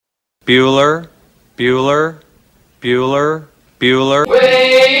Bueller, Bueller, Bueller, Bueller.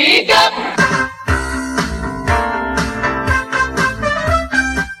 Wake up!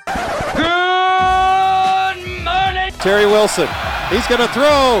 Good morning! Terry Wilson, he's going to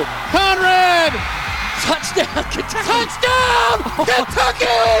throw. Conrad! Touchdown, Kentucky! Touchdown!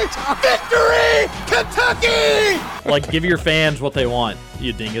 Kentucky! Victory! Kentucky! Like, give your fans what they want,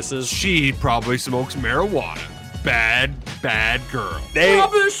 you dinguses. She probably smokes marijuana. Bad, bad girl.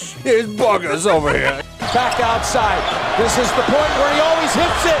 Rubbish! There's buggers over here. Back outside. This is the point where he always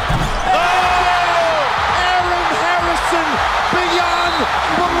hits it. Oh! Aaron Harrison beyond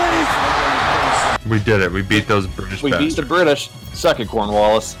belief. We did it. We beat those British We beat bastards. the British. Suck it,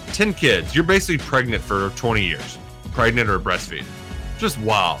 Cornwallis. 10 kids. You're basically pregnant for 20 years. Pregnant or breastfeeding. Just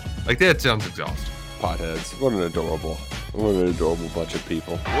wow. Like, that sounds exhausting. Potheads. What an adorable bunch of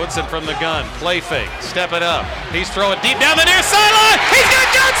people. Woodson from the gun, play fake, step it up. He's throwing deep down the near sideline. He's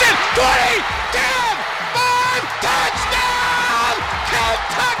got Johnson. 20, 10, 5, touchdown,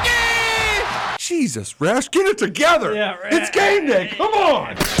 Kentucky! Jesus, Rash, get it together. Yeah, right. It's game day. Come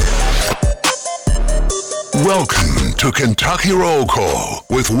on. Welcome to Kentucky Roll Call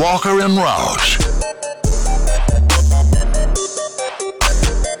with Walker and Roush.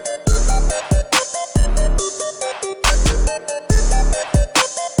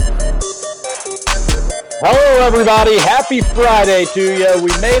 Hello, everybody. Happy Friday to you.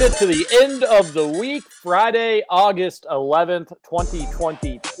 We made it to the end of the week, Friday, August 11th,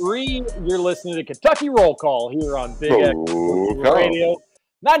 2023. You're listening to Kentucky Roll Call here on Big X Radio,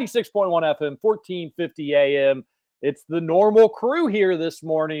 96.1 FM, 1450 AM. It's the normal crew here this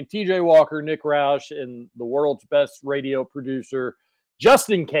morning. TJ Walker, Nick Roush, and the world's best radio producer,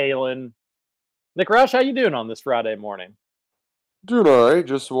 Justin Kalen. Nick Roush, how you doing on this Friday morning? Doing all right.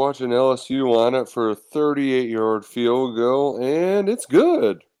 Just watching LSU line up for a 38-yard field goal, and it's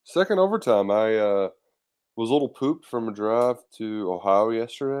good. Second overtime. I was a little pooped from a drive to Ohio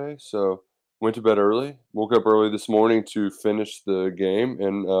yesterday, so went to bed early. Woke up early this morning to finish the game,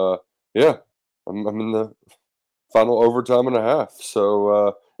 and I'm in the final overtime and a half.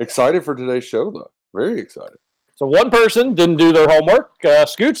 So excited for today's show, though. Very excited. So one person didn't do their homework.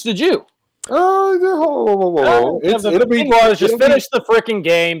 Scoots, did you? It'll be just finish the freaking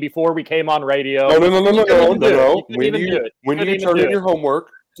game before we came on radio. No. When you turn in your homework,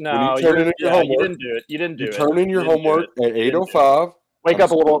 no, you didn't do it. You didn't do it. Turn in your homework at 8:05. Wake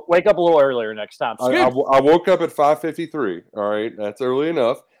up a little earlier next time. I woke up at 5:53. All right, that's early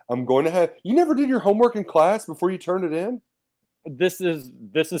enough. I'm going to have. You never did your homework in class before you turned it in. This is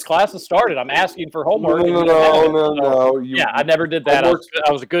class has started. I'm asking for homework. No. I never did that. I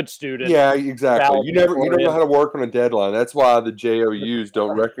was a good student. Yeah, exactly. You don't know how to work on a deadline. That's why the JOUs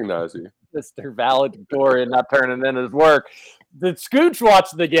don't recognize you. Mr. Valedictorian not turning in his work. Did Scooch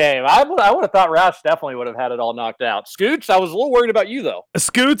watch the game? I would have thought Roush definitely would have had it all knocked out. Scooch, I was a little worried about you though.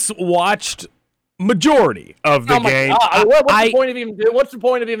 Scoots watched majority of the game. What's the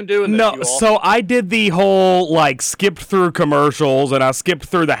point of even doing this? No, so I did the whole skipped through commercials and I skipped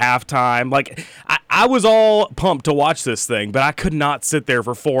through the halftime. I was all pumped to watch this thing, but I could not sit there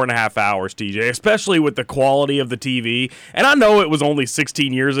for 4.5 hours, TJ, especially with the quality of the TV. And I know it was only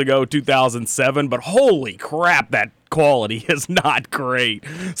 16 years ago, 2007, but holy crap, that quality is not great.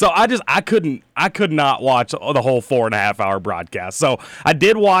 So I could not watch the whole 4.5 hour broadcast. So I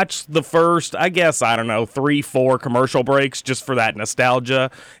did watch the first, 3-4 commercial breaks just for that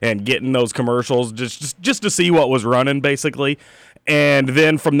nostalgia and getting those commercials just to see what was running basically. And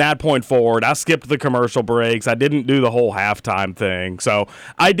then from that point forward, I skipped the commercial breaks. I didn't do the whole halftime thing. So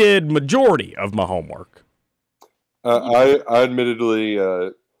I did majority of my homework. I admittedly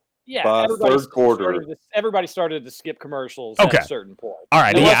by third quarter, everybody started to skip commercials at a certain point. All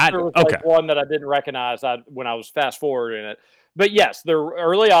right, there was one that I didn't recognize when I was fast forwarding it. But yes,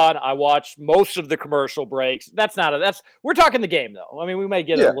 early on, I watched most of the commercial breaks. We're talking the game though. I mean, we may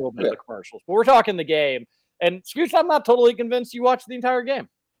get a little bit of the commercials, but we're talking the game. And Scooch, I'm not totally convinced you watched the entire game.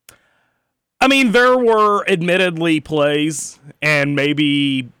 I mean, there were admittedly plays and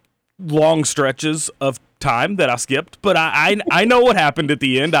maybe long stretches of time that I skipped, but I know what happened at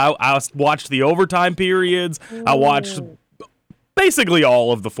the end. I watched the overtime periods. I watched basically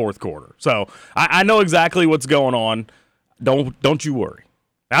all of the fourth quarter. So I know exactly what's going on. Don't you worry.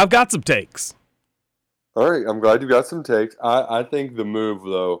 I've got some takes. All right, I'm glad you got some takes. I think the move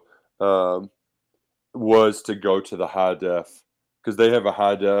though was to go to the high def because they have a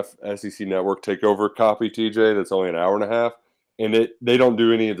high def SEC network takeover copy, TJ, that's only an hour and a half. And they don't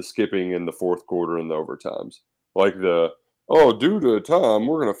do any of the skipping in the fourth quarter and the overtimes. Due to time,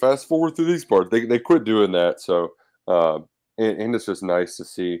 we're going to fast forward through these parts. They quit doing that. So, and it's just nice to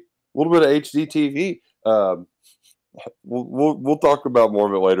see little bit of HDTV. We'll talk about more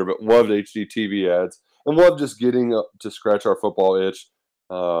of it later, but loved HDTV ads and loved just getting to scratch our football itch.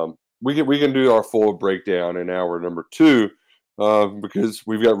 We can do our full breakdown in hour number 2 because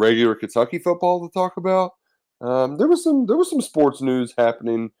we've got regular Kentucky football to talk about. There was some sports news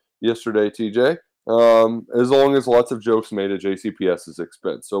happening yesterday, TJ. As long as lots of jokes made at JCPS's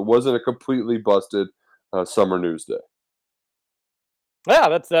expense, so it wasn't a completely busted summer news day.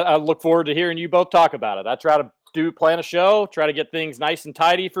 Yeah, I look forward to hearing you both talk about it. I try to plan a show, try to get things nice and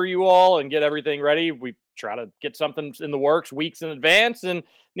tidy for you all and get everything ready. We try to get something in the works weeks in advance, and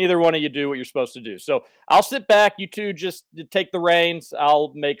neither one of you do what you're supposed to do. So I'll sit back. You two just take the reins.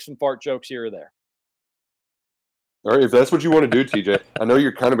 I'll make some fart jokes here or there. All right, if that's what you want to do, TJ, I know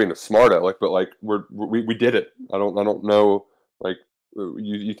you're kind of being a smart aleck, but like we did it. I don't know. Like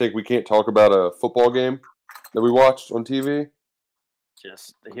you think we can't talk about a football game that we watched on TV?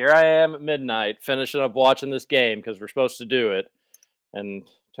 Just here I am at midnight finishing up watching this game because we're supposed to do it, and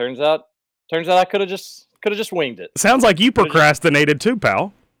turns out I could have just winged it. Sounds like you procrastinated too,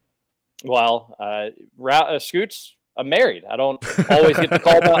 pal. Well, Scoots, I'm married. I don't always get to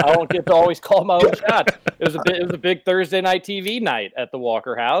call my own shot. It was a big Thursday night TV night at the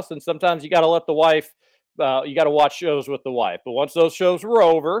Walker house, and sometimes you got to let the wife. You got to watch shows with the wife. But once those shows were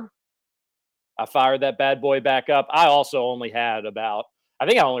over, I fired that bad boy back up. I also only had I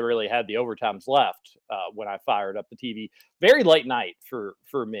think I only really had the overtimes left when I fired up the TV. Very late night for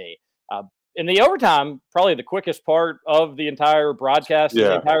me. In the overtime, probably the quickest part of the entire broadcast,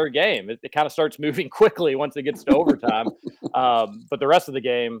 the entire game. It kind of starts moving quickly once it gets to overtime. But the rest of the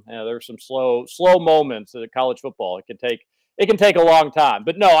game, there's some slow moments in college football. It can take a long time.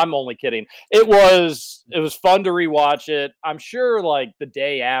 But no, I'm only kidding. It was fun to rewatch it. I'm sure like the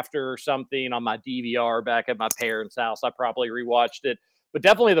day after or something on my DVR back at my parents' house, I probably rewatched it. But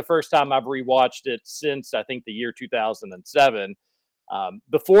definitely the first time I've rewatched it since I think the year 2007.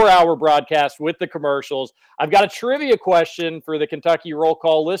 The 4-hour broadcast with the commercials. I've got a trivia question for the Kentucky Roll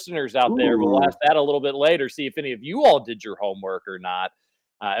Call listeners out there. We'll ask that a little bit later, see if any of you all did your homework or not.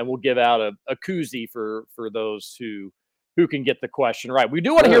 And we'll give out a koozie for those who can get the question right. We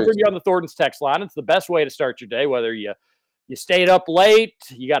do want to hear from you on the Thornton's text line. It's the best way to start your day, whether you stayed up late,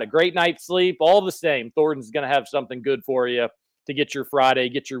 you got a great night's sleep, all the same. Thornton's going to have something good for you to get your Friday,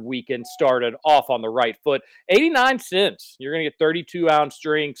 get your weekend started off on the right foot. 89 cents. You're going to get 32-ounce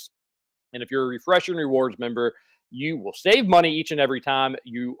drinks. And if you're a Refresh and Rewards member, you will save money each and every time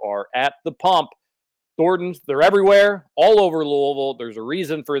you are at the pump. Thornton's, they're everywhere, all over Louisville. There's a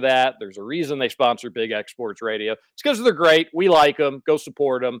reason for that. There's a reason they sponsor Big X Sports Radio. It's because they're great. We like them. Go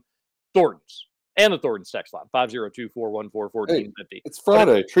support them. Thornton's and the Thornton's text line, 502-414-1450. Hey, it's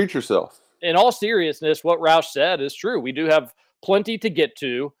Friday. Treat yourself. In all seriousness, what Roush said is true. We do have plenty to get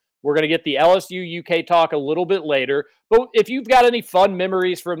to. We're going to get the LSU UK talk a little bit later. But if you've got any fun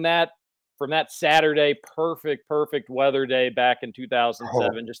memories from that Saturday, perfect weather day back in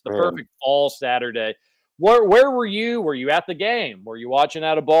 2007, just the perfect fall Saturday, where were you? Were you at the game? Were you watching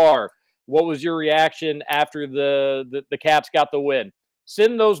at a bar? What was your reaction after the Cats got the win?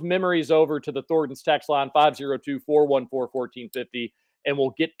 Send those memories over to the Thornton's text line, 502-414-1450, and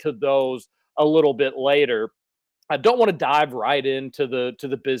we'll get to those a little bit later. I don't want to dive right into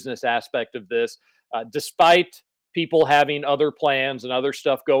the business aspect of this, despite people having other plans and other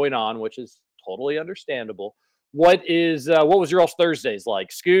stuff going on, which is totally understandable. What was your all's Thursdays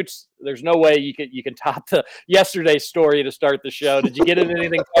like? Scoots, there's no way you can top the yesterday's story to start the show. Did you get into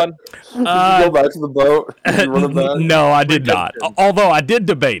anything fun? Did you go back to the boat? No, I did not. Although I did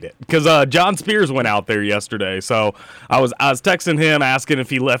debate it because John Spears went out there yesterday. So I was texting him asking if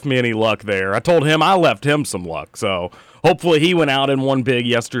he left me any luck there. I told him I left him some luck. So hopefully he went out and won big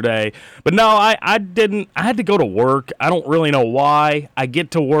yesterday. But no, I didn't. I had to go to work. I don't really know why. I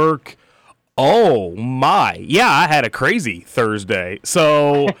get to work. Oh my. Yeah, I had a crazy Thursday.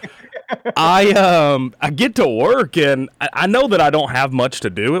 So I get to work and I know that I don't have much to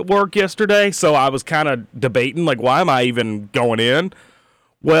do at work yesterday, so I was kind of debating like why am I even going in?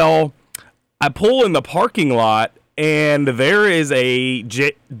 Well, I pull in the parking lot and there is a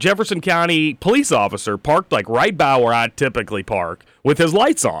Jefferson County police officer parked like right by where I typically park with his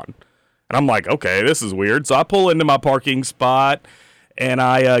lights on. And I'm like, okay, this is weird. So I pull into my parking spot and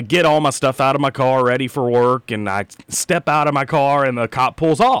I get all my stuff out of my car ready for work, and I step out of my car, and the cop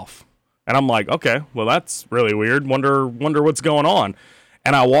pulls off. And I'm like, okay, well, that's really weird. Wonder what's going on.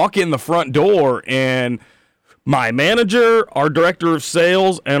 And I walk in the front door, and my manager, our director of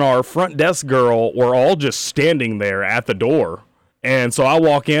sales, and our front desk girl were all just standing there at the door. And so I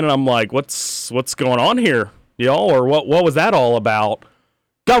walk in, and I'm like, what's going on here, y'all? Or what was that all about?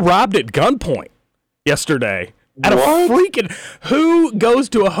 got robbed at gunpoint yesterday. At a freaking who goes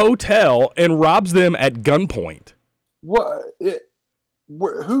to a hotel and robs them at gunpoint? What?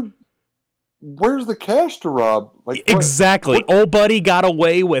 Where's the cash to rob? Like exactly. Old buddy got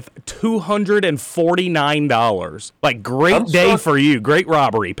away with $249. Like, great day for you. Great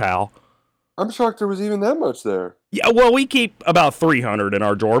robbery, pal. I'm shocked there was even that much there. Yeah, well, we keep about 300 in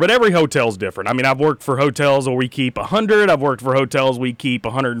our drawer, but every hotel's different. I mean, I've worked for hotels where we keep 100. I've worked for hotels we keep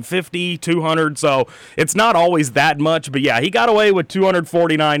 150, 200. So it's not always that much. But yeah, he got away with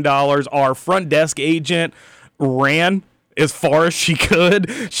 $249. Our front desk agent ran as far as she could.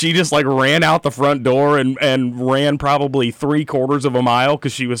 She just like ran out the front door and ran probably 3/4 of a mile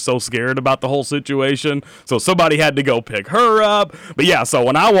because she was so scared about the whole situation. So somebody had to go pick her up. But yeah, so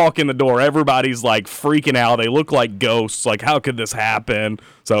when I walk in the door, everybody's like freaking out. They look like ghosts. Like, how could this happen?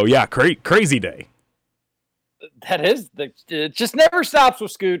 So yeah, crazy day. That is, it just never stops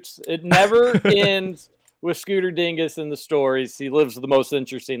with Scoots. It never ends with Scooter Dingus and the stories. He lives the most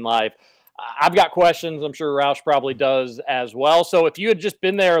interesting life. I've got questions. I'm sure Roush probably does as well. So if you had just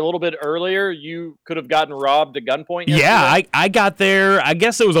been there a little bit earlier, you could have gotten robbed at gunpoint yesterday? Yeah, I got there, I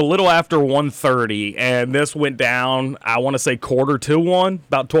guess it was a little after 1:30, and this went down, I want to say 1:45,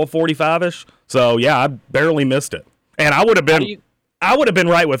 about 12:45-ish. So, yeah, I barely missed it. And I would have been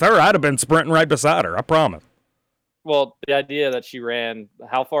right with her. I'd have been sprinting right beside her, I promise. Well, the idea that she ran,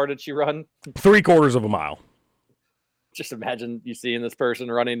 how far did she run? 3/4 of a mile. Just imagine you seeing this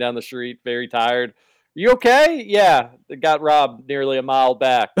person running down the street, very tired. You okay? Yeah, they got robbed nearly a mile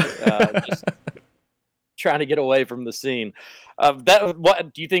back. Just trying to get away from the scene.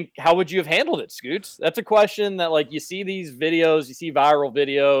 What do you think? How would you have handled it, Scoots? That's a question that, like, you see these videos, you see viral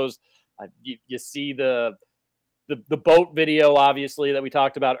videos, you see the boat video, obviously, that we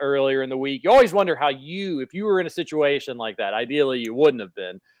talked about earlier in the week. You always wonder how if you were in a situation like that, ideally you wouldn't have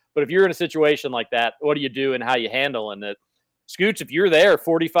been. But if you're in a situation like that, what do you do and how you handling it? Scoots, if you're there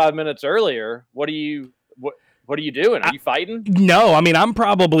 45 minutes earlier, what are you doing? Are you fighting? No, I mean, I'm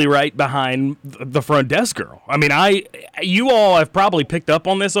probably right behind the front desk girl. I mean, you all have probably picked up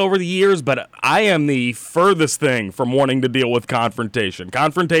on this over the years, but I am the furthest thing from wanting to deal with confrontation.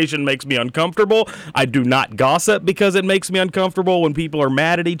 Confrontation makes me uncomfortable. I do not gossip because it makes me uncomfortable when people are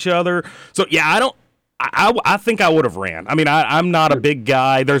mad at each other. So, yeah, I think I would have ran. I mean, I'm not a big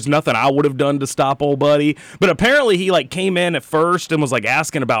guy. There's nothing I would have done to stop old buddy. But apparently he like came in at first and was like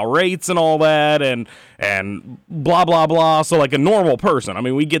asking about rates and all that and blah, blah, blah. So like a normal person. I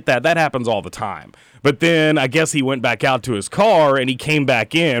mean, we get that. That happens all the time. But then I guess he went back out to his car and he came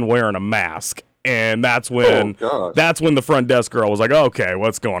back in wearing a mask. And that's when the front desk girl was like, okay,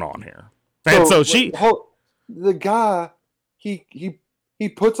 what's going on here? And so the guy, he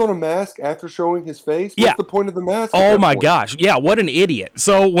puts on a mask after showing his face? What's the point of the mask? Oh my gosh. Yeah, what an idiot.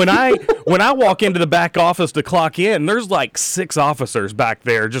 So when I walk into the back office to clock in, there's like 6 officers back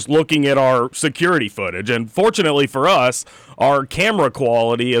there just looking at our security footage. And fortunately for us, our camera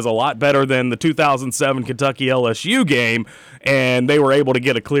quality is a lot better than the 2007 Kentucky LSU game, and they were able to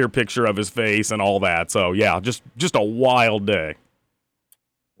get a clear picture of his face and all that. So yeah, just a wild day.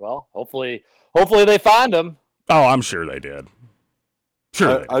 Well, hopefully they find him. Oh, I'm sure they did.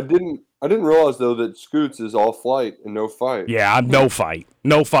 Sure. I didn't realize though that Scoots is all flight and no fight. Yeah, no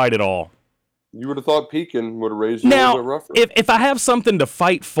fight at all. You would have thought Pekin would have raised you a little bit rougher. If I have something to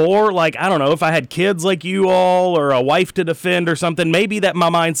fight for, like I don't know, if I had kids like you all or a wife to defend or something, maybe that my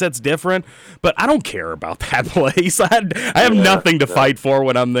mindset's different. But I don't care about that place. I have nothing to fight for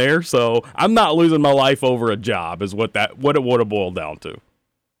when I'm there, so I'm not losing my life over a job. Is what it would have boiled down to.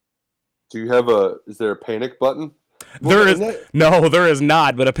 Do you have is there a panic button? There is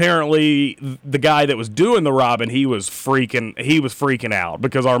not, but apparently the guy that was doing the robbing, he was freaking out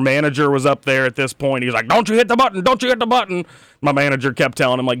because our manager was up there at this point. He was like, don't you hit the button. My manager kept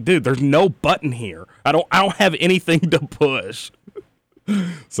telling him like, dude, there's no button here. I don't have anything to push.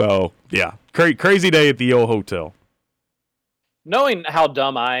 So yeah, crazy day at the old hotel. Knowing how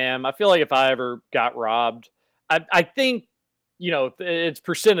dumb I am, I feel like if I ever got robbed, I think, it's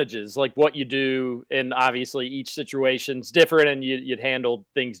percentages, like what you do, and obviously each situation's different, and you'd handle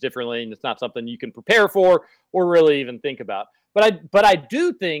things differently, and it's not something you can prepare for or really even think about. But I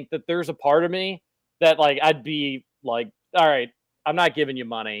do think that there's a part of me that like I'd be like, all right, I'm not giving you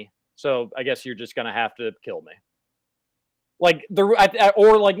money, so I guess you're just gonna have to kill me. Like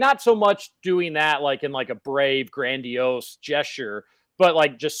or like not so much doing that like in like a brave, grandiose gesture, but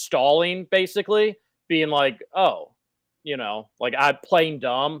like just stalling, basically being like, oh. Like I'm playing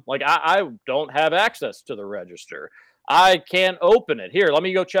dumb. Like I don't have access to the register. I can't open it. Here, let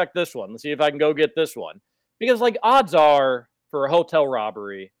me go check this one. Let's see if I can go get this one. Because like odds are for a hotel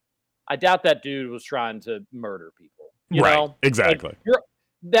robbery, I doubt that dude was trying to murder people. You Right, know? exactly.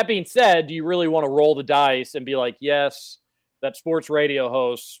 That being said, do you really want to roll the dice and be like, yes, that sports radio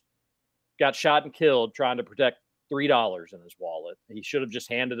host got shot and killed trying to protect $3 in his wallet. He should have just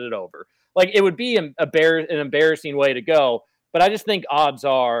handed it over. Like, it would be an embarrassing way to go, but I just think odds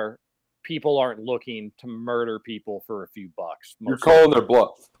are people aren't looking to murder people for a few bucks. You're calling their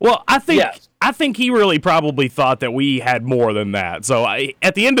bluff. Well, I think Yes. I think he really probably thought that we had more than that. So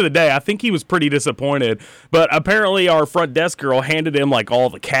at the end of the day, I think he was pretty disappointed. But apparently our front desk girl handed him like all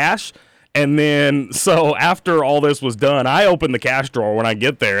the cash. And then so after all this was done, I opened the cash drawer when I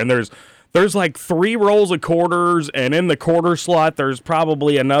get there, and there's like 3 rolls of quarters, and in the quarter slot there's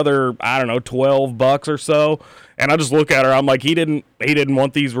probably another, I don't know, $12 or so. And I just look at her, I'm like, he didn't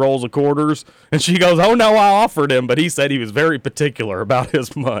want these rolls of quarters. And she goes, oh no, I offered him, but he said he was very particular about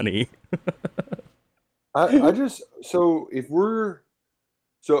his money. I just, so it's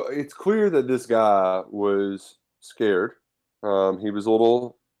clear that this guy was scared. He was a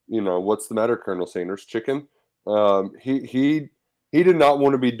little, what's the matter, Colonel Sanders? Chicken. He did not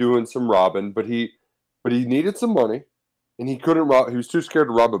want to be doing some robbing, but he needed some money, and he couldn't rob. He was too scared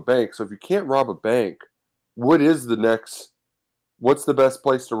to rob a bank. So if you can't rob a bank, what's the best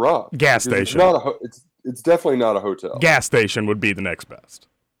place to rob? Gas station. It's definitely not a hotel. Gas station would be the next best.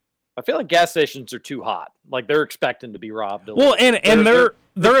 I feel like gas stations are too hot. Like, they're expecting to be robbed. Well, and they're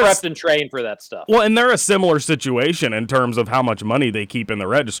prepped and trained for that stuff. Well, and they're a similar situation in terms of how much money they keep in the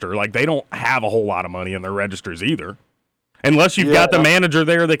register. Like, they don't have a whole lot of money in their registers either. Unless you've got the manager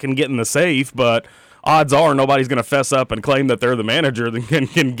there that can get in the safe, but odds are nobody's going to fess up and claim that they're the manager that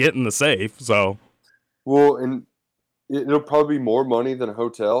can get in the safe. So, well, and it'll probably be more money than a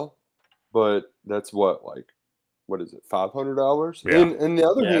hotel, but that's what is it, $500? Yeah. And the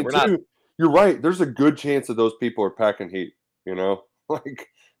other hand too, you're right. There's a good chance that those people are packing heat. Like,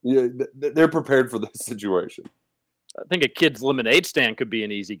 they're prepared for this situation. I think a kid's lemonade stand could be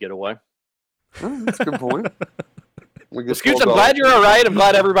an easy getaway. That's a good point. Scoots, I'm glad you're all right. I'm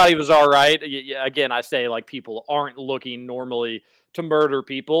glad everybody was all right. Again, I say, like, people aren't looking normally to murder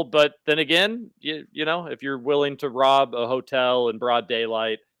people, but then again, if you're willing to rob a hotel in broad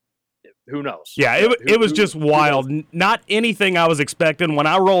daylight, who knows? Yeah, it was just wild. Not anything I was expecting. When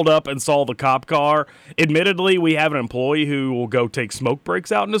I rolled up and saw the cop car, admittedly, we have an employee who will go take smoke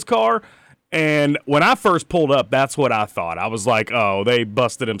breaks out in his car. And when I first pulled up, that's what I thought. I was like, oh, they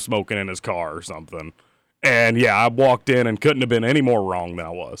busted him smoking in his car or something. And yeah, I walked in and couldn't have been any more wrong than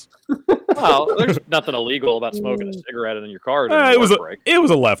I was. Well, there's nothing illegal about smoking a cigarette in your car. It was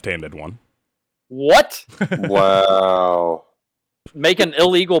a left-handed one. What? Wow. Making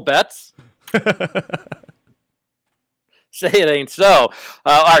illegal bets? Say it ain't so.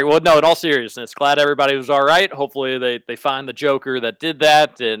 All right. Well, no, in all seriousness, glad everybody was all right. Hopefully they find the Joker that did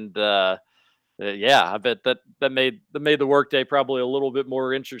that. And I bet that made the workday probably a little bit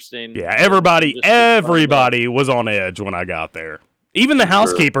more interesting. Yeah, everybody was on edge when I got there. Even the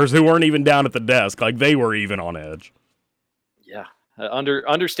housekeepers who weren't even down at the desk, like, they were even on edge. Yeah,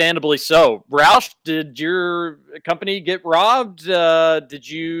 understandably so. Roush, did your company get robbed? Did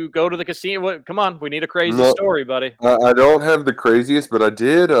you go to the casino? Come on, we need a crazy story, buddy. I don't have the craziest, but I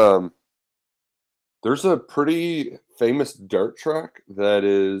did. There's a pretty famous dirt track that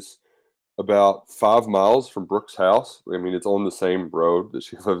is about 5 miles from Brooke's house. I mean, it's on the same road that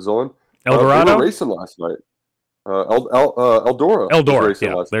she lives on. El Dorado? We were racing last night. Eldora.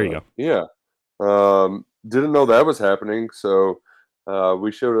 Yeah, there you go. Yeah. Didn't know that was happening, so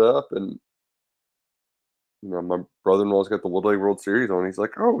we showed up, and my brother-in-law's got the Little League World Series on. He's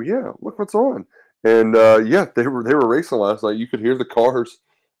like, "Oh yeah, look what's on!" And they were racing last night. You could hear the cars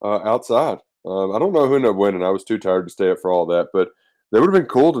outside. I don't know who ended up winning. I was too tired to stay up for all that, but that would have been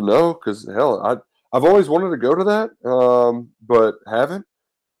cool to know, because hell, I've always wanted to go to that, but haven't.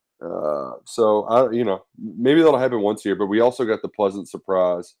 So maybe that'll happen once a year. But we also got the pleasant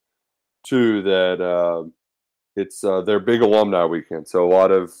surprise too that it's their big alumni weekend. So a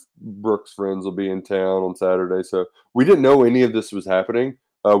lot of Brooke's friends will be in town on Saturday. So we didn't know any of this was happening.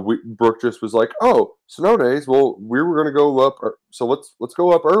 Brooke just was like, "Oh, snow days. Well, we were going to go up, so let's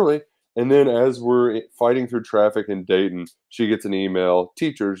go up early." And then as we're fighting through traffic in Dayton, she gets an email: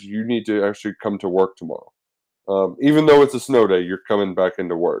 "Teachers, you need to actually come to work tomorrow. Even though it's a snow day, you're coming back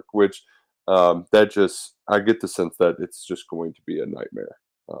into work," which I get the sense that it's just going to be a nightmare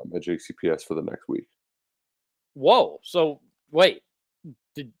at JCPS for the next week. Whoa. So wait,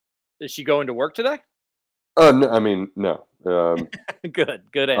 is she going to work today? No, I mean, no.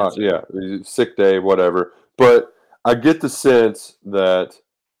 Good answer. Yeah, sick day, whatever. But I get the sense that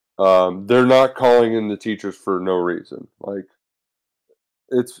they're not calling in the teachers for no reason. Like,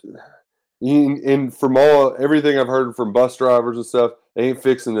 it's and from everything I've heard from bus drivers and stuff, they ain't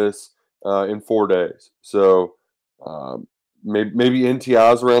fixing this in 4 days. So maybe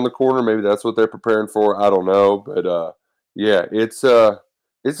NTI's around the corner. Maybe that's what they're preparing for. I don't know, but yeah, it's a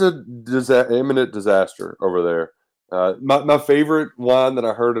imminent disaster over there. My favorite line that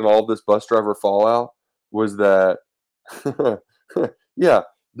I heard in all this bus driver fallout was that, yeah,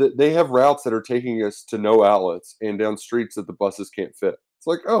 they have routes that are taking us to no outlets and down streets that the buses can't fit. It's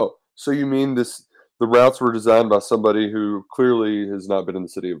like, oh, so you mean the routes were designed by somebody who clearly has not been in the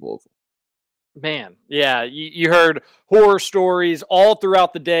city of Louisville? Man, yeah, you heard horror stories all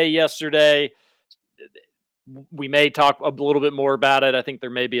throughout the day yesterday. We may talk a little bit more about it. I think there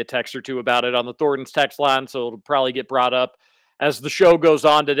may be a text or two about it on the Thornton's text line, so it'll probably get brought up as the show goes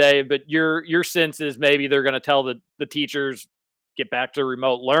on today. But your sense is maybe they're going to tell the teachers get back to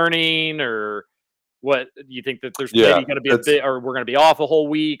remote learning, or what? You think that there's maybe going to be a bit, or we're going to be off a whole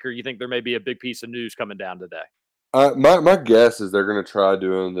week, or you think there may be a big piece of news coming down today? My guess is they're going to try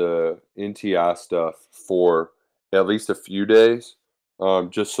doing the NTI stuff for at least a few days,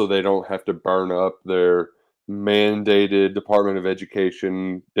 just so they don't have to burn up their mandated Department of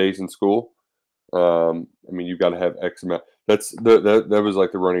Education days in school. I mean, you've got to have X amount. That was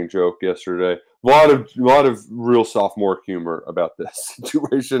like the running joke yesterday. A lot of real sophomore humor about this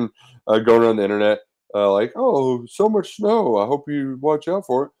situation going around the internet. Like, oh, so much snow. I hope you watch out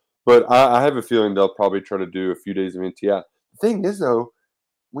for it. But I have a feeling they'll probably try to do a few days of NTI. The thing is, though,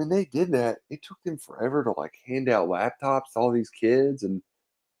 when they did that, it took them forever to like hand out laptops to all these kids, and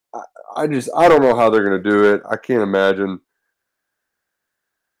I don't know how they're going to do it. I can't imagine.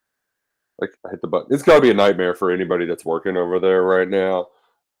 Like, I hit the button. It's got to be a nightmare for anybody that's working over there right now.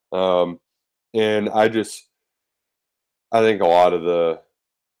 And I think a lot of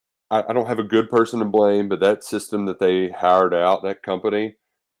I don't have a good person to blame, but that system that they hired out, that company,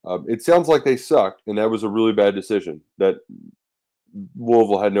 it sounds like they sucked, and that was a really bad decision. That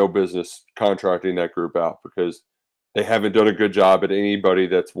Louisville had no business contracting that group out because they haven't done a good job at anybody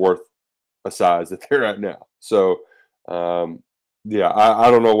that's worth a size that they're at now. So, yeah,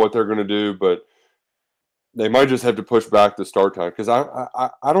 I don't know what they're going to do, but they might just have to push back the start time because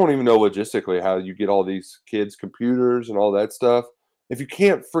I don't even know logistically how you get all these kids computers and all that stuff. If you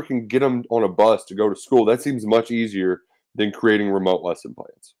can't freaking get them on a bus to go to school, that seems much easier than creating remote lesson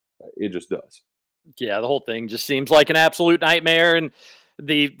plans. It just does. Yeah, the whole thing just seems like an absolute nightmare. And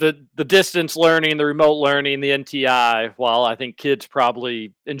the distance learning, the remote learning, the NTI, while I think kids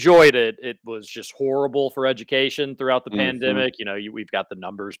probably enjoyed it, it was just horrible for education throughout the pandemic. You know, we've got the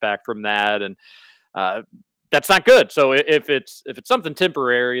numbers back from that, and that's not good. So if it's something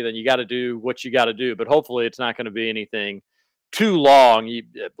temporary, then you got to do what you got to do. But hopefully it's not going to be anything too long. A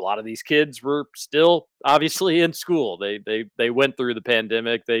lot of these kids were still obviously in school. They went through the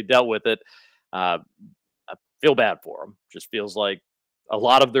pandemic. They dealt with it. I feel bad for them. Just feels like a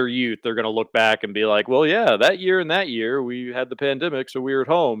lot of their youth, they're going to look back and be like, well, yeah, that year we had the pandemic, so we were at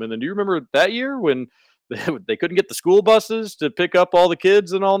home. And then do you remember that year when they couldn't get the school buses to pick up all the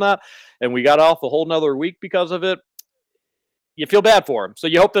kids and all that, and we got off a whole nother week because of it? You feel bad for them. So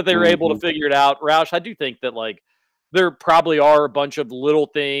you hope that they were able to figure it out. Roush, I do think that like there probably are a bunch of little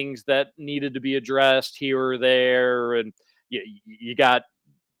things that needed to be addressed here or there, and you got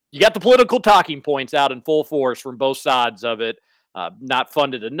the political talking points out in full force from both sides of it. Not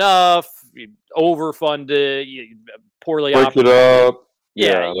funded enough, overfunded, poorly break operated. It up.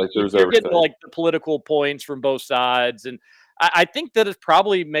 Yeah, like there's you're everything. getting like the political points from both sides, and I think that it's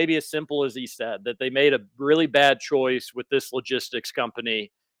probably maybe as simple as he said, that they made a really bad choice with this logistics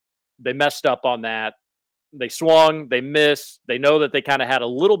company. They messed up on that. They swung, they missed. They know that they kind of had a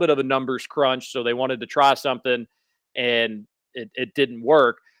little bit of a numbers crunch, so they wanted to try something, and it didn't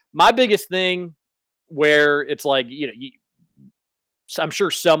work. My biggest thing where it's like, I'm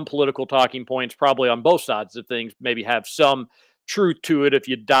sure some political talking points probably on both sides of things maybe have some truth to it if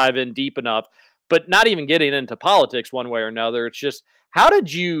you dive in deep enough, but not even getting into politics one way or another. It's just, how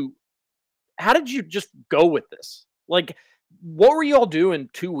did you just go with this? Like, what were you all doing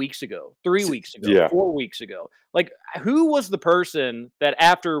 2 weeks ago, 3 weeks ago, 4 weeks ago? Like, who was the person that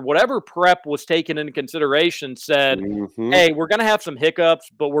after whatever prep was taken into consideration said, hey, we're going to have some hiccups,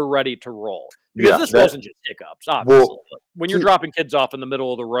 but we're ready to roll? Because this wasn't just hiccups, obviously. Well, when you're dropping kids off in the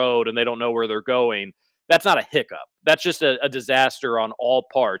middle of the road and they don't know where they're going, that's not a hiccup. That's just a disaster on all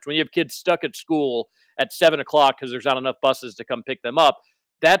parts. When you have kids stuck at school at 7 o'clock because there's not enough buses to come pick them up,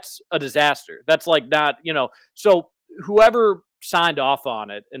 that's a disaster. That's like not, so whoever signed off on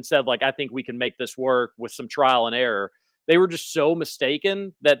it and said, like, I think we can make this work with some trial and error, they were just so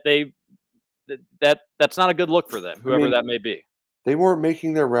mistaken that that's not a good look for them, whoever that may be. they weren't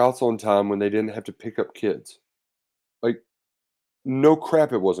making their routes on time when they didn't have to pick up kids. Like, no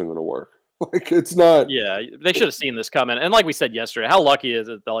crap, it wasn't going to work. Like, it's not. Yeah, they should have seen this coming. And like we said yesterday, how lucky is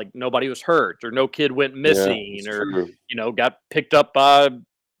it that like nobody was hurt or no kid went missing it's or true. got picked up by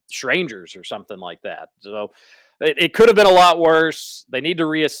strangers or something like that. So it could have been a lot worse. They need to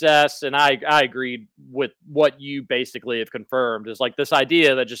reassess. And I agreed with what you basically have confirmed is like this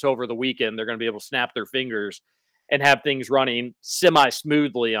idea that just over the weekend they're going to be able to snap their fingers and have things running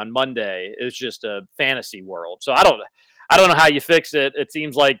semi-smoothly on Monday is just a fantasy world. So I don't know how you fix it. It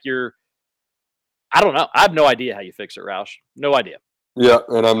seems like I don't know. I have no idea how you fix it, Roush. No idea. Yeah,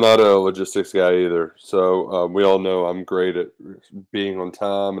 and I'm not a logistics guy either. So we all know I'm great at being on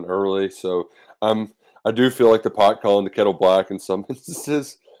time and early. So I do feel like the pot calling the kettle black in some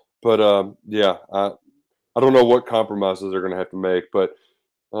instances. But yeah, I don't know what compromises they're going to have to make. But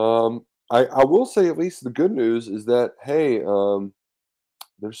I will say at least the good news is that hey,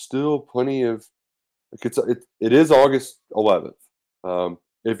 there's still plenty of like it is August 11th.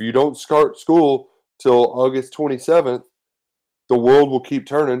 If you don't start school till August 27th, the world will keep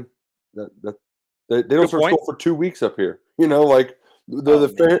turning. They don't start school for 2 weeks up here. Like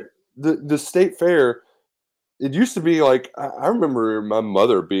the state fair. It used to be like I remember my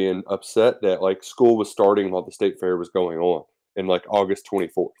mother being upset that like school was starting while the state fair was going on in like August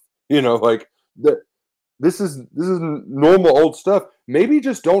 24th. Like that. This is normal old stuff. Maybe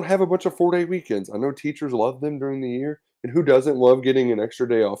just don't have a bunch of 4-day weekends. I know teachers love them during the year, and who doesn't love getting an extra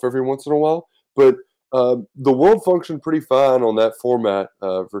day off every once in a while? But the world functioned pretty fine on that format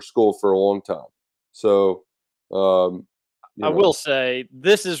for school for a long time. So I will say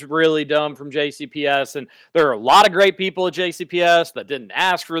this is really dumb from JCPS, and there are a lot of great people at JCPS that didn't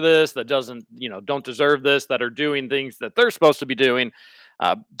ask for this, that don't deserve this, that are doing things that they're supposed to be doing.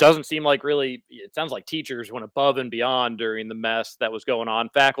 Doesn't seem like really, it sounds like teachers went above and beyond during the mess that was going on.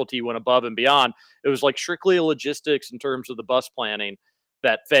 Faculty went above and beyond. It was like strictly logistics in terms of the bus planning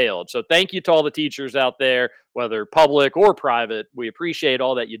that failed. So thank you to all the teachers out there, whether public or private. We appreciate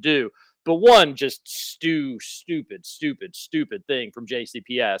all that you do. But one just stupid thing from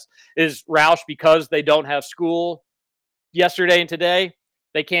JCPS is Roush, because they don't have school yesterday and today,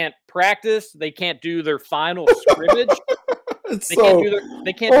 they can't practice. They can't do their final scrimmage. They can't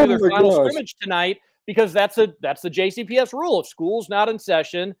do their final scrimmage tonight because that's the JCPS rule. If school's not in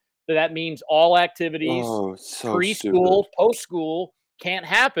session, that means all activities, preschool, post-school, can't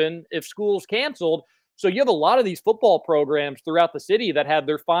happen if school's canceled. So you have a lot of these football programs throughout the city that had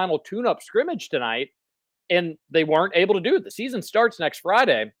their final tune-up scrimmage tonight, and they weren't able to do it. The season starts next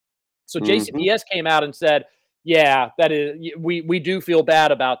Friday. So JCPS came out and said, yeah, that is, we do feel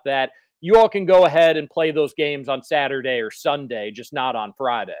bad about that. You all can go ahead and play those games on Saturday or Sunday, just not on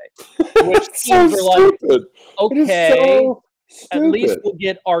Friday. Which teams are like, okay, at least we'll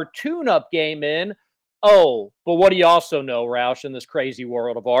get our tune-up game in. Oh, but what do you also know, Roush, in this crazy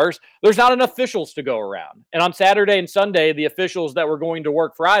world of ours? There's not enough officials to go around. And on Saturday and Sunday, the officials that were going to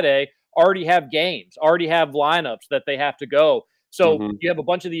work Friday already have games, already have lineups that they have to go. So you have a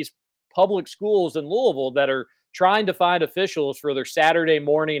bunch of these public schools in Louisville that are trying to find officials for their Saturday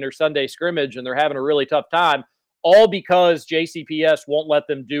morning or Sunday scrimmage, and they're having a really tough time, all because JCPS won't let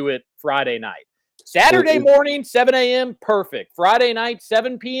them do it Friday night. Saturday morning, 7 a.m., perfect. Friday night,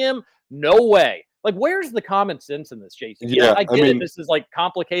 7 p.m., no way. Like, where's the common sense in this, JCPS? Yeah, I get it. This is like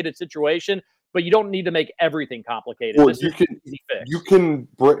complicated situation, but you don't need to make everything complicated. Well, this is an easy fix. You can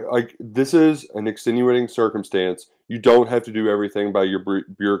break, this is an extenuating circumstance. You don't have to do everything by your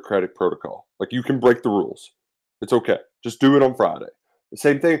bureaucratic protocol. Like, you can break the rules. It's okay. Just do it on Friday. The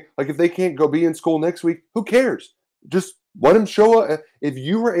same thing. Like, if they can't go be in school next week, who cares? Just let them show up. If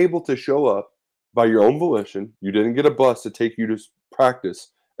you were able to show up by your own volition, you didn't get a bus to take you to practice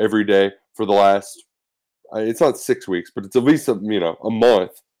every day for the last, it's not 6 weeks, but it's at least a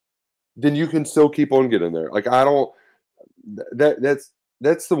month, then you can still keep on getting there. Like, that's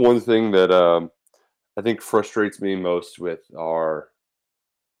the one thing that I think frustrates me most with our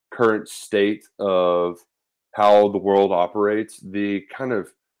current state of how the world operates. The kind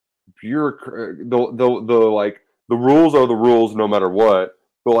of the rules are the rules no matter what.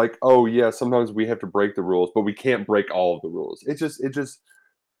 But like, oh yeah, sometimes we have to break the rules, but we can't break all of the rules. It just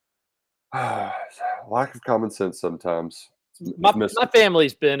lack of common sense sometimes. My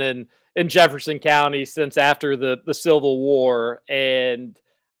family's been in Jefferson County since after the Civil War, and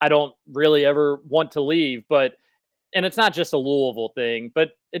I don't really ever want to leave. And it's not just a Louisville thing,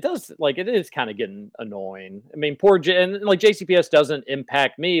 but it is kind of getting annoying. I mean, and like JCPS doesn't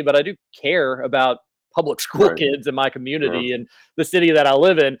impact me, but I do care about public school kids in my community and the city that I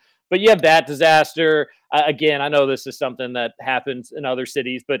live in. But you have that disaster. again, I know this is something that happens in other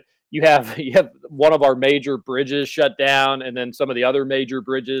cities, but you have one of our major bridges shut down, and then some of the other major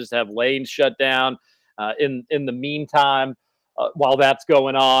bridges have lanes shut down. In the meantime, while that's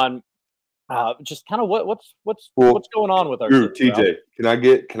going on, just kind of what's going on with our city, TJ?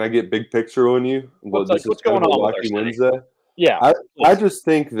 Can I get big picture on you? What's going on with our city? Wednesday? Yeah, I just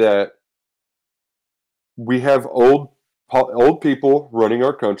think that we have old people running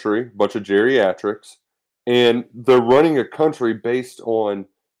our country, a bunch of geriatrics, and they're running a country based on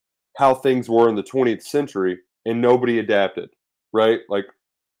how things were in the 20th century, and nobody adapted, right? Like,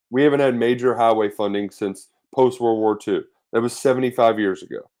 we haven't had major highway funding since post-World War II. That was 75 years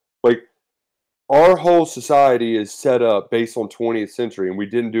ago. Like, our whole society is set up based on 20th century, and we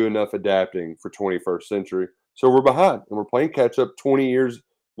didn't do enough adapting for 21st century. So we're behind, and we're playing catch-up 20 years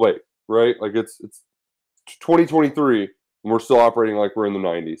late, right? Like, it's 2023, and we're still operating like we're in the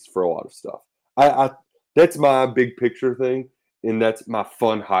 90s for a lot of stuff. That's my big picture thing. And that's my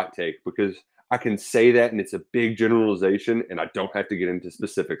fun hot take, because I can say that and it's a big generalization and I don't have to get into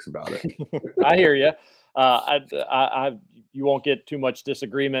specifics about it. I hear you. You won't get too much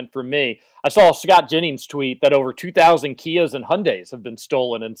disagreement from me. I saw Scott Jennings tweet that over 2,000 Kias and Hyundais have been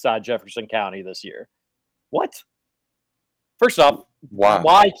stolen inside Jefferson County this year. What? First off,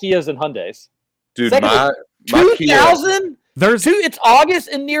 why Kias and Hyundais? Dude, Secondly, 2,000? It's August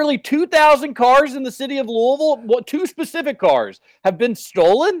and nearly 2,000 cars in the city of Louisville. Two specific cars have been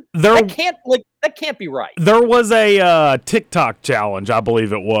stolen? That can't be right. There was a TikTok challenge, I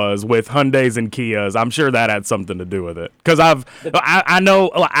believe it was, with Hyundais and Kias. I'm sure that had something to do with it. Because I know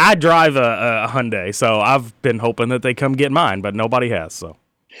I drive a Hyundai, so I've been hoping that they come get mine, but nobody has. So,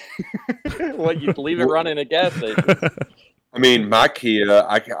 you leave it running a gas station? I mean, my Kia,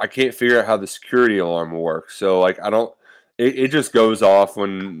 I can't figure out how the security alarm works. So, like, I don't. It just goes off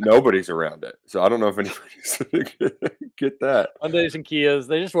when nobody's around it. So I don't know if anybody's going to get that. Hyundais and Kias,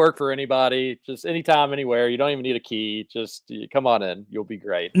 they just work for anybody. Just anytime, anywhere. You don't even need a key. Just come on in. You'll be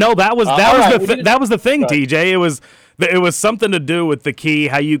great. No, that was the thing, TJ. It was something to do with the key,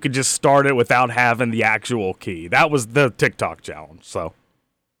 how you could just start it without having the actual key. That was the TikTok challenge. So,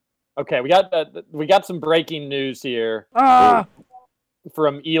 okay, we got some breaking news here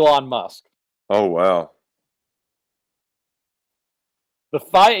from Elon Musk. Oh wow.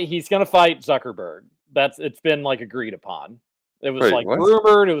 He's going to fight Zuckerberg. It's been like agreed upon. It was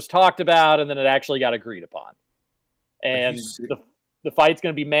rumored, it was talked about, and then it actually got agreed upon. And the fight's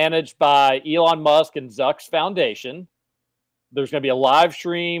going to be managed by Elon Musk and Zuck's foundation. There's going to be a live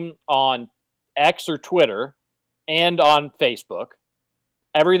stream on X or Twitter and on Facebook.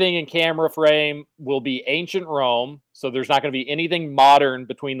 Everything in camera frame will be ancient Rome, so there's not going to be anything modern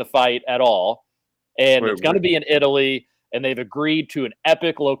between the fight at all. And it's going to be in Italy. And they've agreed to an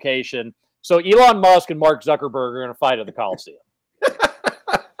epic location. So Elon Musk and Mark Zuckerberg are going to fight at the Coliseum.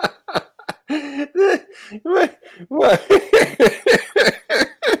 What?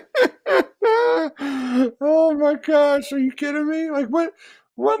 Oh my gosh! Are you kidding me? Like what?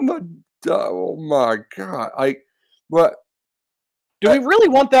 What in the? Oh my god! Like what? Do we really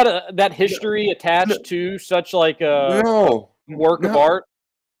want that history attached to such like a work of art?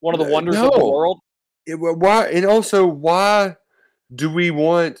 One of the wonders of the world. Why? And also, why do we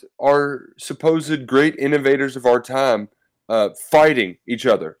want our supposed great innovators of our time fighting each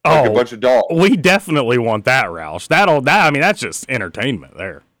other like a bunch of dogs? We definitely want that, Roush. That's just entertainment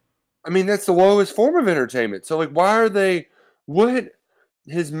there. I mean, that's the lowest form of entertainment. So, like, why are they? What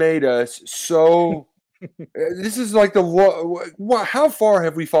has made us so? This is like how far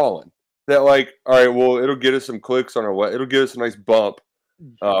have we fallen? That like, all right, well, it'll get us some clicks on our it'll give us a nice bump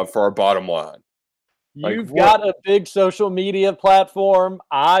for our bottom line. You've got a big social media platform.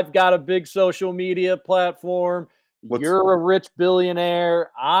 I've got a big social media platform. You're a rich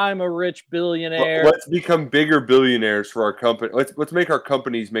billionaire. I'm a rich billionaire. Let's become bigger billionaires for our company. Let's make our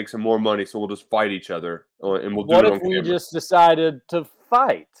companies make some more money, so we'll just fight each other, and we'll do it on camera. What if we just decided to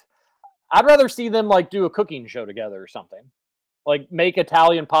fight? I'd rather see them like do a cooking show together or something, like make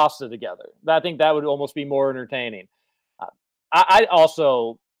Italian pasta together. I think that would almost be more entertaining. I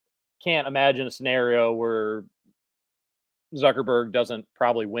also can't imagine a scenario where Zuckerberg doesn't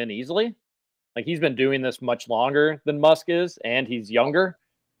probably win easily. Like, he's been doing this much longer than Musk is, and he's younger.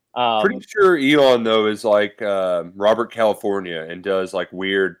 Pretty sure Elon, though, is like Robert California and does like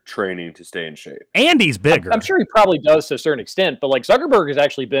weird training to stay in shape. And he's bigger. I'm sure he probably does to a certain extent, but like Zuckerberg has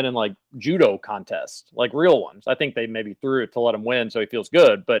actually been in like judo contests, like real ones. I think they maybe threw it to let him win so he feels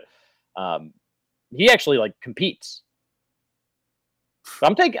good, but he actually like competes. So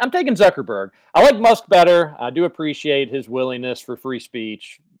I'm taking Zuckerberg. I like Musk better. I do appreciate his willingness for free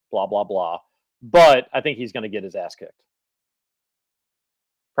speech, blah, blah, blah. but I think he's going to get his ass kicked.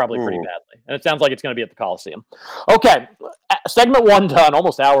 Probably pretty badly. And it sounds like it's going to be at the Coliseum. Okay, segment 1 done,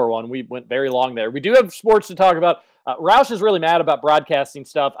 almost hour 1. We went very long there. We do have sports to talk about. Roush is really mad about broadcasting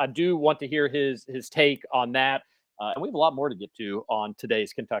stuff. I do want to hear his take on that. And we have a lot more to get to on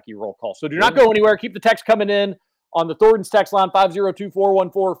today's Kentucky Roll Call. So do not go anywhere. Keep the text coming in on the Thornton's text line,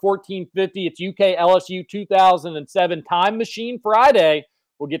 502-414-1450. It's UK LSU 2007 Time Machine Friday.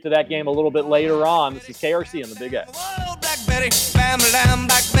 We'll get to that game a little bit later on. This is KRC on the Big X. Whoa, Black Betty, family lamb,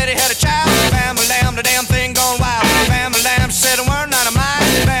 Black Betty had a child. Family lamb, the damn thing gone wild. Family lamb, she said a word not of mine.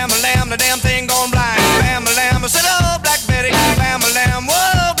 Family lamb, the damn thing gone blind. Family lamb, I said, oh, Black Betty, family lamb,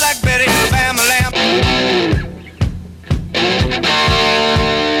 whoa, Black Betty, family lamb.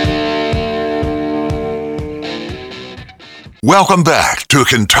 Welcome back to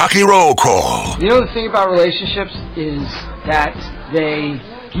Kentucky Roll Call. You know the thing about relationships is that they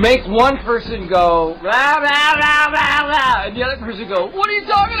make one person go, blah, blah, blah, blah, blah, and the other person go, what are you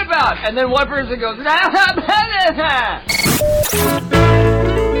talking about? And then one person goes, blah, blah, blah, blah.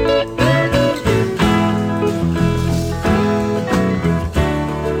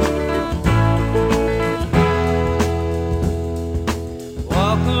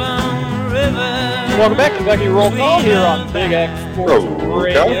 Welcome back to Kentucky Roll Call here on Big X Sports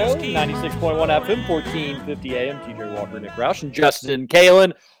Radio, 96.1 FM, 1450 AM. TJ Walker, Nick Roush, and Justin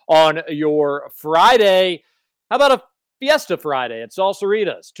Kalen on your Friday. How about a Fiesta Friday at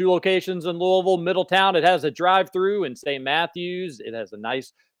Salsaritas? 2 locations in Louisville, Middletown. It has a drive-through in St. Matthews. It has a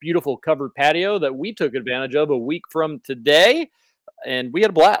nice, beautiful covered patio that we took advantage of a week from today, and we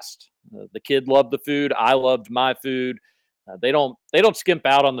had a blast. The kid loved the food. I loved my food. They don't skimp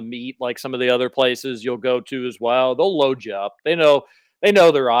out on the meat like some of the other places you'll go to as well. They'll load you up. They know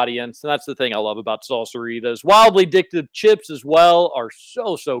their audience, and that's the thing I love about Salsaritas. Wildly addictive chips as well are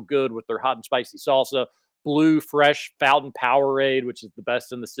so good with their hot and spicy salsa. Blue Fresh Fountain Powerade, which is the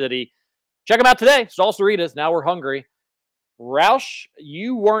best in the city. Check them out today. Salsaritas. Now we're hungry. Roush,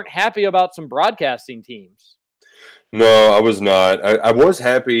 you weren't happy about some broadcasting teams. No, I was not. I was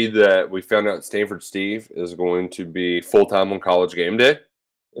happy that we found out Stanford Steve is going to be full-time on College Game Day.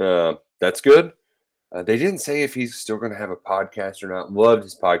 That's good. They didn't say if he's still going to have a podcast or not. Loved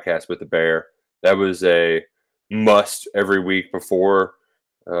his podcast with the Bear. That was a must every week before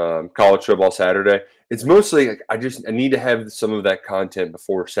college football Saturday. It's mostly like I need to have some of that content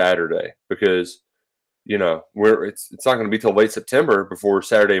before Saturday because it's not going to be till late September before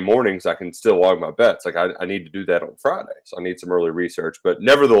Saturday mornings I can still log my bets. Like I need to do that on Friday, so I need some early research. But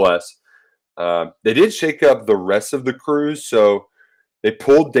nevertheless, they did shake up the rest of the crews, so they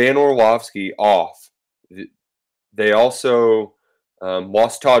pulled Dan Orlovsky off. They also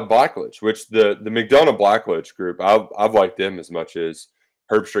lost Todd Blackledge, which the McDonough Blackledge group, I've liked them as much as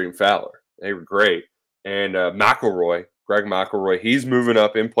Herbstreit and Fowler. They were great. And Greg McElroy, he's moving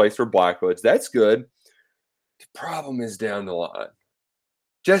up in place for Blackledge. That's good. The problem is down the line.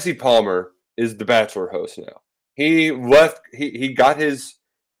 Jesse Palmer is the Bachelor host now. He left. He got his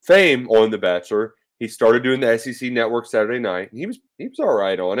fame on The Bachelor. He started doing the SEC Network Saturday night. He was all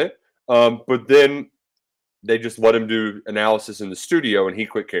right on it. But then they just let him do analysis in the studio, and he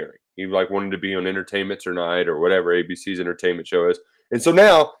quit caring. He wanted to be on Entertainment Tonight or whatever ABC's entertainment show is. And so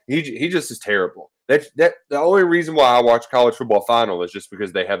now he just is terrible. That the only reason why I watch College Football Final is just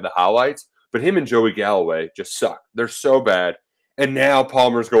because they have the highlights. But him and Joey Galloway just suck. They're so bad. And now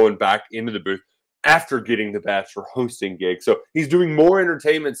Palmer's going back into the booth after getting the Bachelor hosting gig. So he's doing more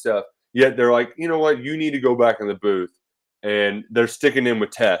entertainment stuff, yet they're like, you know what? You need to go back in the booth. And they're sticking in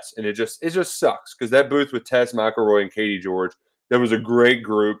with Tess. And it just sucks because that booth with Tess McElroy and Katie George, that was a great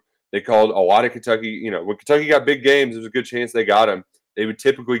group. They called a lot of Kentucky. When Kentucky got big games, there's a good chance they got them. They would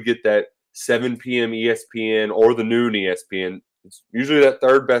typically get that 7 p.m. ESPN or the noon ESPN. It's usually that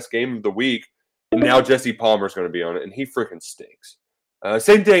third best game of the week. And now Jesse Palmer's going to be on it, and he freaking stinks.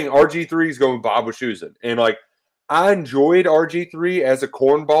 Same thing, RG3 is going with Bob Wischusen. And, I enjoyed RG3 as a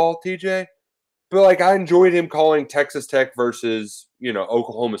cornball, TJ. But, I enjoyed him calling Texas Tech versus,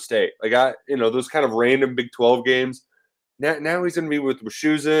 Oklahoma State. Those kind of random Big 12 games. Now he's going to be with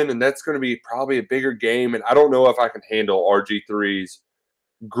Wischusen, and that's going to be probably a bigger game. And I don't know if I can handle RG3's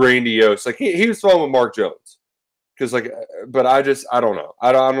grandiose. He was fun with Mark Jones. But I don't know.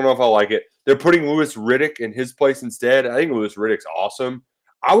 I don't know if I like it. They're putting Louis Riddick in his place instead. I think Louis Riddick's awesome.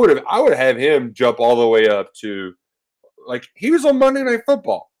 I would have him jump all the way up to he was on Monday Night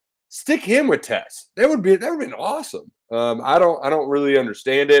Football. Stick him with Tess. That would have been awesome. I don't really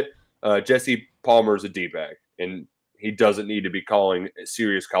understand it. Jesse Palmer is a D-bag, and he doesn't need to be calling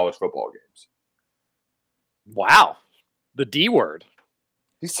serious college football games. Wow, the D word.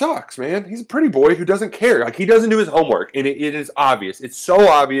 He sucks, man. He's a pretty boy who doesn't care. Like, he doesn't do his homework, and it is obvious. It's so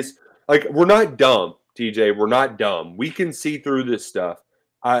obvious. Like, we're not dumb, TJ. We're not dumb. We can see through this stuff.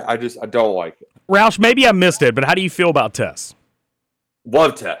 I don't like it. Roush, maybe I missed it, but how do you feel about Tess?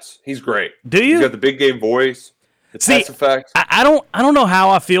 Love Tess. He's great. Do you? He's got the big game voice. The Tess effect. I don't know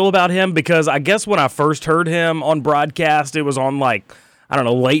how I feel about him, because I guess when I first heard him on broadcast, it was on like, I don't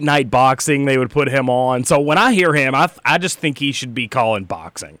know, late night boxing. They would put him on. So when I hear him, I just think he should be calling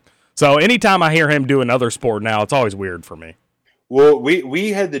boxing. So anytime I hear him do another sport now, it's always weird for me. Well,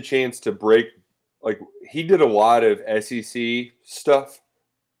 we had the chance to break, like, he did a lot of SEC stuff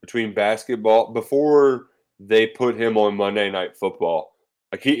between basketball before they put him on Monday Night Football.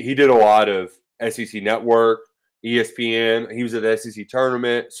 Like, he did a lot of SEC Network, ESPN. He was at the SEC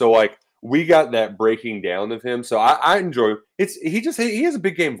tournament. So, like, we got that breaking down of him. So I enjoy it. He has a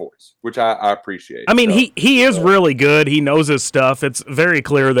big game voice, which I appreciate. I mean, he is really good. He knows his stuff. It's very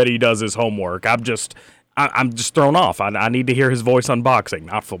clear that he does his homework. I'm just thrown off. I need to hear his voice on boxing,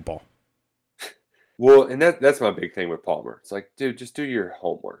 not football. Well, and that's my big thing with Palmer. It's like, dude, just do your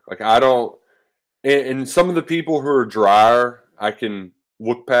homework. Like, I don't. And some of the people who are drier, I can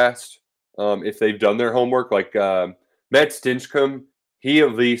look past if they've done their homework. Like Matt Stinchcomb, he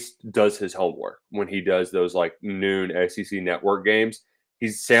at least does his homework when he does those like noon SEC Network games. He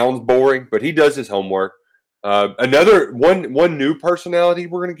sounds boring, but he does his homework. Another one new personality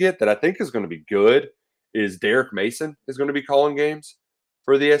we're going to get that I think is going to be good is Derek Mason is going to be calling games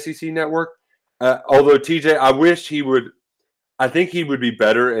for the SEC Network. Although TJ, I wish he would. I think he would be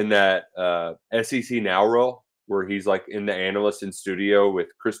better in that SEC Now role where he's like in the analyst in studio with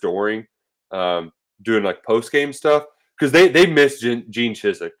Chris Doering, doing like post game stuff. Because they missed Gene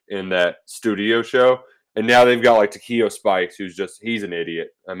Chiswick in that studio show, and now they've got like Takeo Spikes, he's an idiot.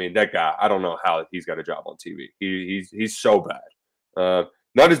 I mean, that guy, I don't know how he's got a job on TV. He's so bad.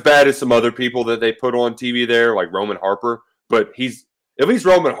 Not as bad as some other people that they put on TV there, like Roman Harper, but at least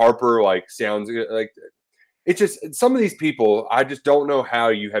Roman Harper like sounds like it's just some of these people. I just don't know how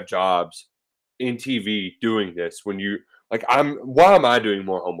you have jobs in TV doing this when you like. Why am I doing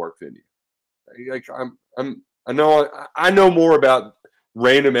more homework than you? Like I know more about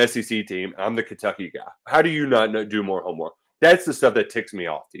random SEC team. I'm the Kentucky guy. How do you not do more homework? That's the stuff that ticks me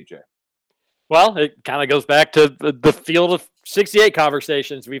off, TJ. Well, it kind of goes back to the field of 68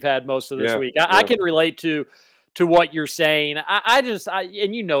 conversations we've had most of this week. I can relate to what you're saying. I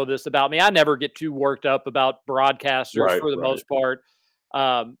and you know this about me. I never get too worked up about broadcasters for the most part.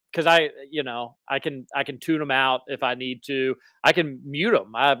 Because I can tune them out if I need to. I can mute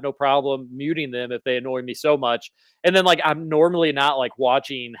them. I have no problem muting them if they annoy me so much. And then like I'm normally not like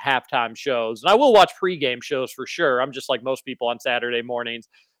watching halftime shows, and I will watch pregame shows for sure. I'm just like most people on Saturday mornings,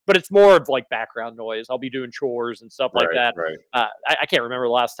 but it's more of like background noise. I'll be doing chores and stuff like that. Right. I can't remember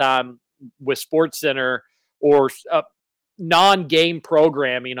the last time with SportsCenter or non-game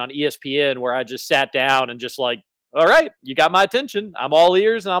programming on ESPN where I just sat down and just like, all right, you got my attention. I'm all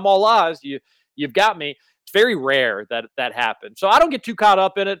ears and I'm all eyes. You've got me. It's very rare that happens. So I don't get too caught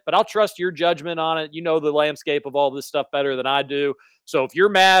up in it, but I'll trust your judgment on it. You know the landscape of all this stuff better than I do. So if you're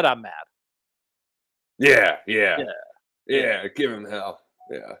mad, I'm mad. Yeah. Give him hell.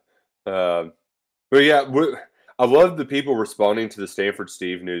 Yeah. But yeah, I love the people responding to the Stanford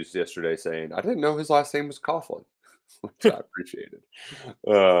Steve news yesterday saying, I didn't know his last name was Coughlin, which I appreciated.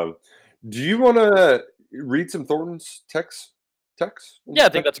 Do you want to read some Thornton's text? Yeah, I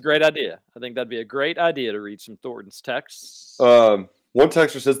think that's a great idea. I think that'd be a great idea to read some Thornton's texts. One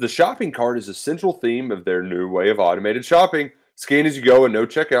texter says the shopping cart is a central theme of their new way of automated shopping. Scan as you go and no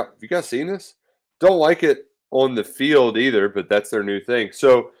checkout. Have you guys seen this? Don't like it on the field either, but that's their new thing.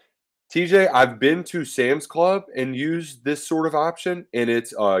 So, TJ, I've been to Sam's Club and used this sort of option, and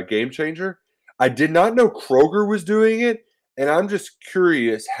it's a game changer. I did not know Kroger was doing it. And I'm just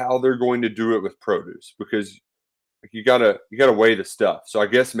curious how they're going to do it with produce because you gotta weigh the stuff. So I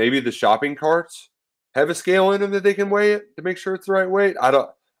guess maybe the shopping carts have a scale in them that they can weigh it to make sure it's the right weight.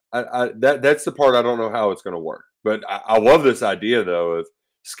 That's the part I don't know how it's going to work. But I love this idea though of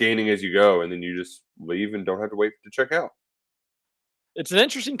scanning as you go, and then you just leave and don't have to wait to check out. It's an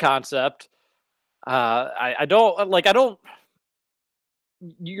interesting concept. You're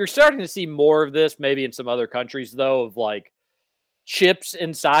starting to see more of this maybe in some other countries though, of like chips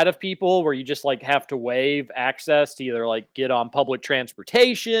inside of people where you just like have to waive access to either like get on public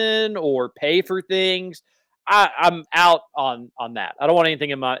transportation or pay for things. I'm out on that. I don't want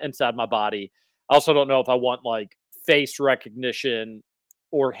anything inside my body. I also don't know if I want like face recognition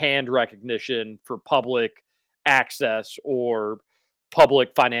or hand recognition for public access or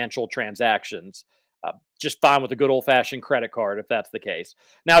public financial transactions. just fine with a good old-fashioned credit card if that's the case.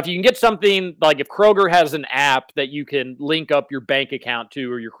 Now, if you can get something like if Kroger has an app that you can link up your bank account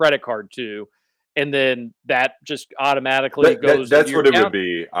to or your credit card to, and then that just automatically goes. That's what it would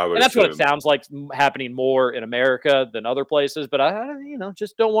be. I would. And that's assume. what it sounds like happening more in America than other places. But I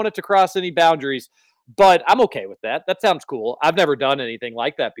just don't want it to cross any boundaries. But I'm okay with that. That sounds cool. I've never done anything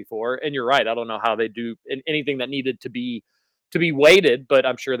like that before. And you're right. I don't know how they do anything that needed to be weighted, but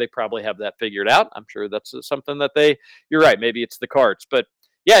I'm sure they probably have that figured out. I'm sure that's something that you're right. Maybe it's the carts, but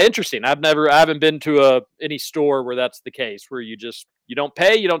yeah, interesting. I haven't been to any store where that's the case, where you don't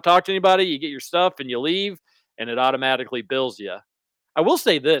pay, you don't talk to anybody, you get your stuff and you leave and it automatically bills you. I will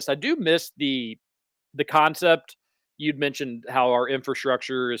say this. I do miss the concept. You'd mentioned how our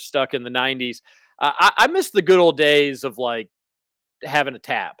infrastructure is stuck in the 90s. I miss the good old days of like having a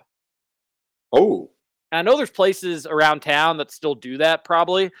tab. Oh, I know there's places around town that still do that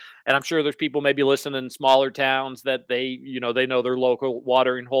probably. And I'm sure there's people maybe listening in smaller towns that they know their local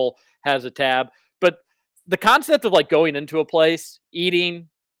watering hole has a tab. But the concept of like going into a place, eating,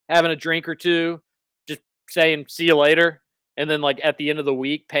 having a drink or two, just saying, see you later. And then like at the end of the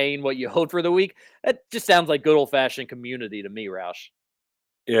week, paying what you owed for the week. That just sounds like good old fashioned community to me, Roush.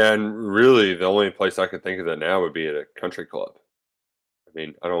 Yeah, and really, the only place I could think of that now would be at a country club. I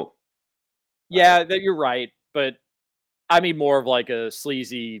mean, I don't. Yeah, you're right, but I mean more of like a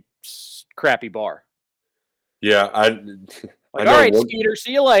sleazy, crappy bar. Yeah, all right, Skeeter,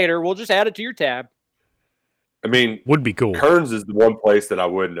 see you later. We'll just add it to your tab. I mean, would be cool. Kearns is the one place that I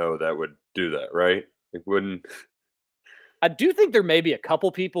would know that would do that, right? It wouldn't. I do think there may be a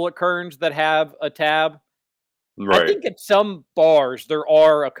couple people at Kearns that have a tab. Right. I think at some bars there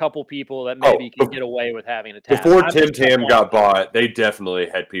are a couple people that maybe can get away with having a tab. Before Tim Tam got bought, they definitely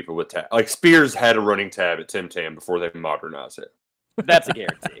had people with tab. Like Spears had a running tab at Tim Tam before they modernized it. That's a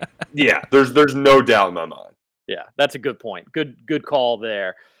guarantee. Yeah, there's no doubt in my mind. Yeah, that's a good point. Good call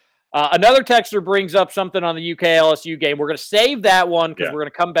there. Another texter brings up something on the UK LSU game. We're going to save that one because we're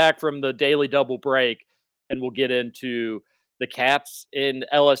going to come back from the daily double break and we'll get into the Cats in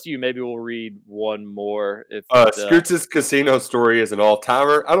LSU. Maybe we'll read one more. Scoots' casino story is an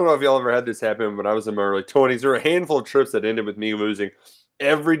all-timer. I don't know if y'all ever had this happen when I was in my early 20s. There were a handful of trips that ended with me losing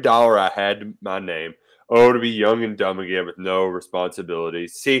every dollar I had to my name. Oh, to be young and dumb again with no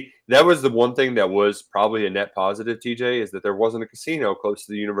responsibilities. See, that was the one thing that was probably a net positive, TJ, is that there wasn't a casino close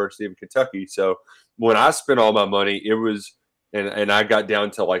to the University of Kentucky. So when I spent all my money, it was, and I got down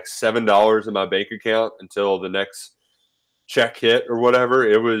to like $7 in my bank account until the next check hit or whatever.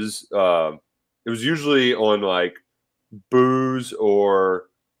 It was usually on like booze or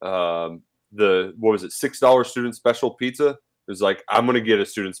 $6 student special pizza. It was like, I'm going to get a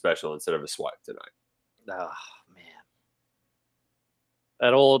student special instead of a swipe tonight. Oh, man.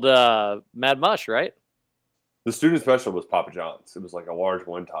 That old Mad Mush, right? The student special was Papa John's. It was like a large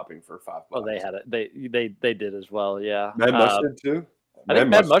one topping for $5. Oh, they had it. They did as well, yeah. Mad Mush did too? I think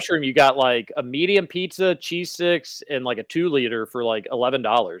Mad Mushroom, you got like a medium pizza, cheese sticks, and like a 2-liter for like $11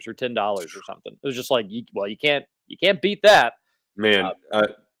 or $10 or something. It was just like, you can't beat that. Man,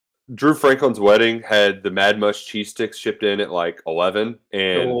 Drew Franklin's wedding had the Mad Mush cheese sticks shipped in at like 11,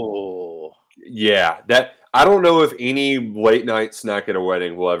 and yeah, that I don't know if any late night snack at a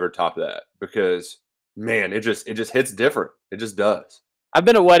wedding will ever top that because man, it just hits different. It just does. I've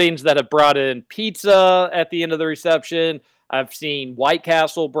been at weddings that have brought in pizza at the end of the reception. I've seen White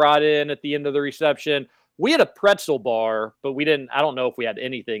Castle brought in at the end of the reception. We had a pretzel bar, but I don't know if we had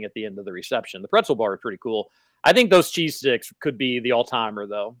anything at the end of the reception. The pretzel bar is pretty cool. I think those cheese sticks could be the all-timer,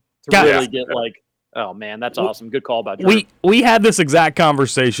 though, to really get like, oh, man, that's awesome. Good call about Drew. We had this exact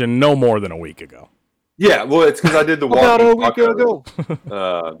conversation no more than a week ago. Yeah, well, it's because I did the about a week ago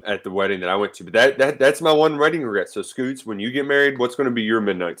at the wedding that I went to. But that's my one wedding regret. So, Scoots, when you get married, what's going to be your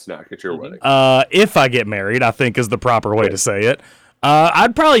midnight snack at your wedding? If I get married, I think is the proper way to say it.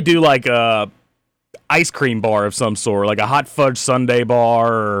 I'd probably do like a ice cream bar of some sort, like a hot fudge sundae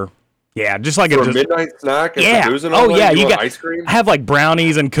bar. Or, yeah, just like a midnight snack. Yeah. You got ice cream. Have like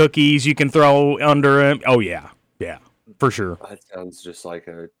brownies and cookies you can throw under it. Oh yeah, for sure. That sounds just like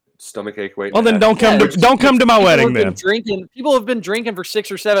a stomach ache waiting. Well, then don't come to my wedding then. People have been drinking for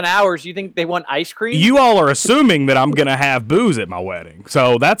 6 or 7 hours. You think they want ice cream? You all are assuming that I'm gonna have booze at my wedding,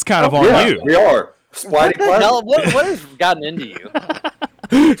 so that's kind of on you. We are. What the hell? What has gotten into you?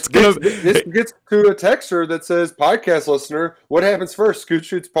 This gets to a texter that says, podcast listener, what happens first? Scoot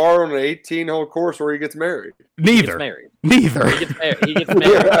shoots par on an 18-hole course where he gets married. Neither. He gets married.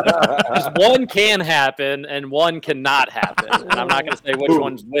 Because one can happen and one cannot happen. And I'm not going to say which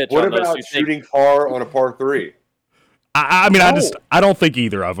one's which. What about shooting par on a par 3? I mean, I don't think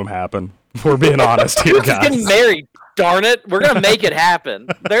either of them happen. We're being honest here, We're just guys. getting married. Darn it. We're going to make it happen.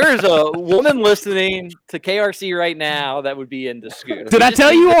 There is a woman listening to KRC right now that would be into Scoot. Did I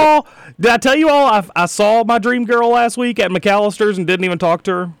tell you all? I saw my dream girl last week at McAllister's and didn't even talk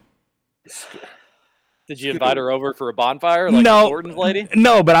to her. Did you invite her over for a bonfire like No. the Gordon's lady?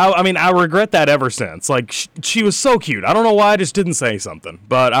 No, but I regret that ever since. Like, she was so cute. I don't know why I just didn't say something,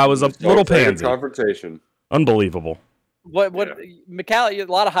 but I was a little pansy. Confrontation. Unbelievable. What a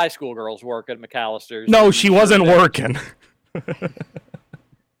lot of high school girls work at McAllister's. No, she wasn't working.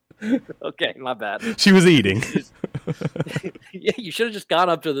 Okay, my bad. She was eating. Yeah, you should have just gone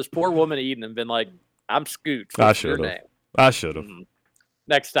up to this poor woman eating and been like, "I'm Scoot." I What's your should have. name?" I should have.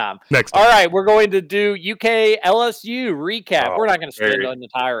 Next time. Next All right, we're going to do UK LSU recap. Oh, we're not going to spend very- an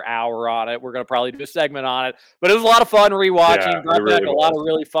entire hour on it. We're going to probably do a segment on it. But it was a lot of fun rewatching. Yeah, Brought it really back a lot was. of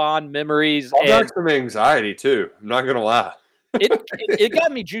really fond memories. I'll And back some anxiety too. I'm not gonna lie. it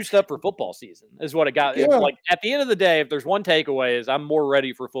got me juiced up for football season, is what it got. Yeah. Like, at the end of the day, if there's one takeaway, is I'm more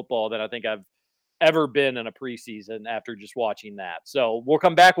ready for football than I think I've ever been in a preseason after just watching that. So we'll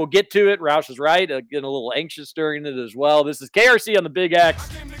come back. We'll get to it. Roush is right. Getting a little anxious during it as well. This is KRC on the Big X,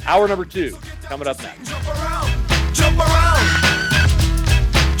 hour number 2, coming up next. Jump around, jump around,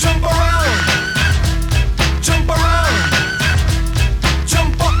 jump around,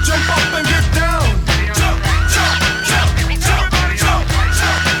 jump up and get down. Jump, jump, jump, everybody jump, jump, jump,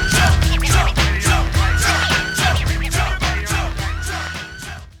 jump.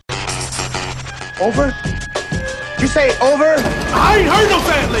 Over? You say over? I ain't heard no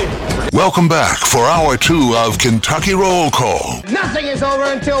family. Welcome back for hour 2 of Kentucky Roll Call Nothing is over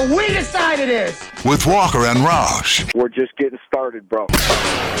until we decide it is. with Walker and Roush. We're just getting started, bro.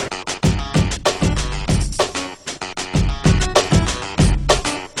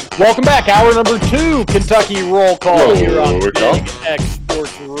 Welcome back. Hour number 2, Kentucky Roll Call here on Roll Call. Big X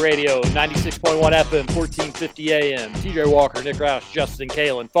Sports Radio, 96.1 FM, 1450 AM. TJ Walker, Nick Roush, Justin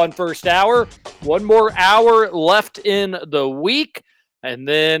Kalen. Fun first hour. One more hour left in the week. And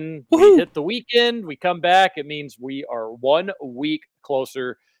then we hit the weekend. We come back. It means we are 1 week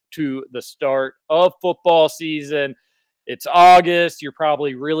closer to the start of football season. It's August. You're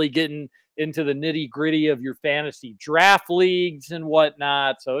probably really getting into the nitty gritty of your fantasy draft leagues and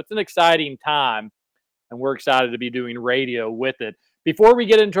whatnot. So it's an exciting time, and we're excited to be doing radio with it. Before we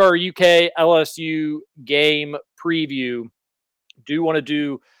get into our UK LSU game preview, do want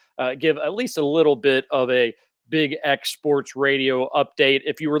to give at least a little bit of a Big X Sports Radio update.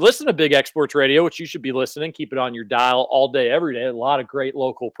 If you were listening to Big X Sports Radio, which you should be listening, keep it on your dial all day, every day. A lot of great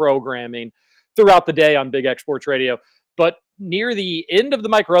local programming throughout the day on Big X Sports Radio. But near the end of the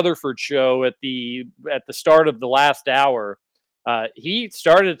Mike Rutherford show, at the start of the last hour, he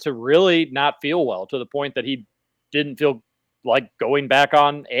started to really not feel well, to the point that he didn't feel like going back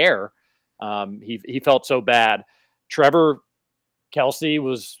on air. He felt so bad. Trevor Kelsey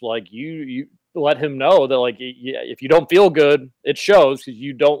was like, you let him know that, like, if you don't feel good, it shows, because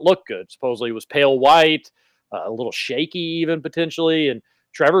you don't look good. Supposedly he was pale white, a little shaky even potentially. And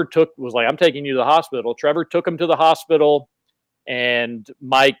Trevor was like, I'm taking you to the hospital. Trevor took him to the hospital, and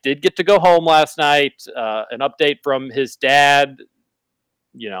Mike did get to go home last night. An update from his dad,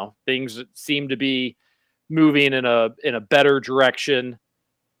 things seem to be moving in a better direction.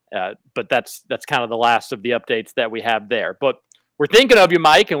 But that's kind of the last of the updates that we have there. But we're thinking of you,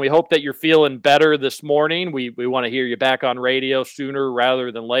 Mike, and we hope that you're feeling better this morning. We want to hear you back on radio sooner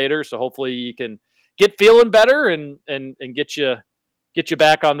rather than later. So hopefully you can get feeling better and get you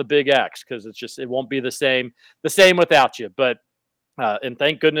back on the Big X, because it won't be the same without you. But and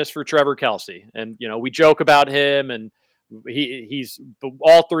thank goodness for Trevor Kelsey. And we joke about him, and he's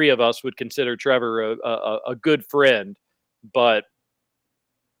all three of us would consider Trevor a good friend, but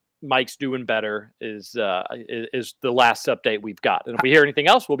Mike's doing better is the last update we've got. And if we hear anything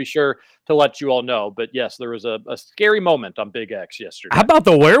else, we'll be sure to let you all know. But yes, there was a scary moment on Big X yesterday. How about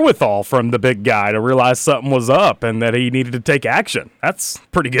the wherewithal from the big guy to realize something was up and that he needed to take action? That's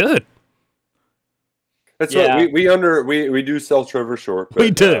pretty good. That's what we do sell Trevor short. But,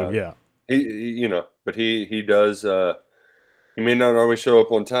 we do, yeah. But he does. He may not always show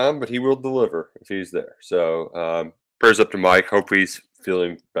up on time, but he will deliver if he's there. So prayers up to Mike. Hope he's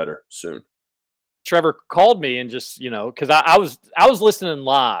feeling better soon. Trevor called me and just, because I was listening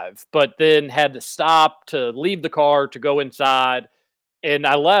live, but then had to stop to leave the car to go inside. And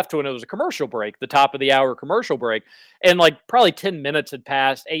I left when it was a commercial break, the top of the hour commercial break. And like probably 10 minutes had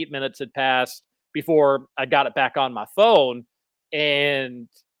passed, 8 minutes had passed before I got it back on my phone. And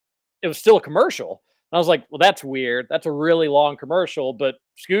it was still a commercial. I was like, well, that's weird. That's a really long commercial. But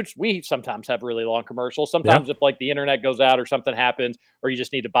Scoots, we sometimes have really long commercials. Sometimes if like the internet goes out or something happens, or you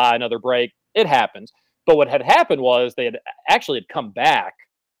just need to buy another break, it happens. But what had happened was they had actually come back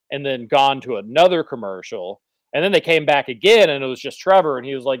and then gone to another commercial. And then they came back again, and it was just Trevor. And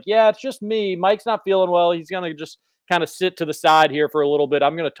he was like, yeah, it's just me. Mike's not feeling well. He's going to just kind of sit to the side here for a little bit.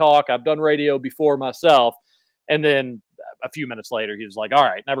 I'm going to talk. I've done radio before myself. And then a few minutes later, he was like, all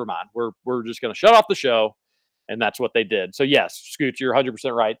right, never mind. We're just going to shut off the show. And that's what they did. So, yes, Scoots, you're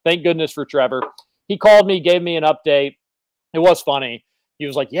 100% right. Thank goodness for Trevor. He called me, gave me an update. It was funny. He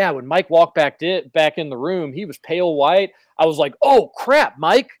was like, yeah, when Mike walked back in the room, he was pale white. I was like, oh, crap,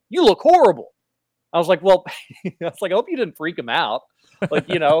 Mike, you look horrible. I was like, well, I hope you didn't freak him out. Like,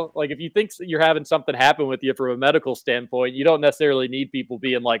 like if you think you're having something happen with you from a medical standpoint, you don't necessarily need people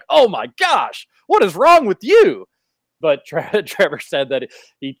being like, oh my gosh, what is wrong with you? But Trevor said that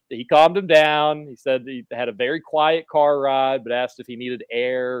he calmed him down. He said he had a very quiet car ride, but asked if he needed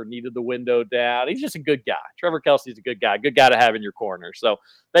air or needed the window down. He's just a good guy. Trevor Kelsey's a good guy to have in your corner. So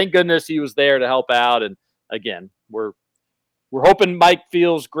thank goodness he was there to help out. And again, we're hoping Mike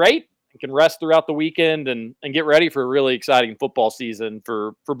feels great and can rest throughout the weekend and get ready for a really exciting football season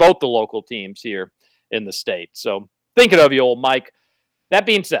for both the local teams here in the state. So thinking of you, old Mike. That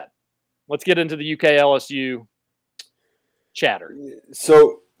being said, let's get into the UK LSU chatter.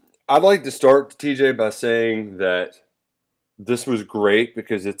 So I'd like to start, TJ, by saying that this was great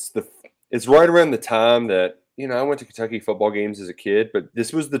because it's right around the time that, I went to Kentucky football games as a kid, but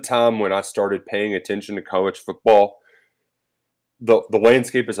this was the time when I started paying attention to college football. The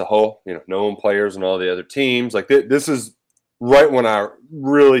landscape as a whole, knowing players and all the other teams. Like this is right when I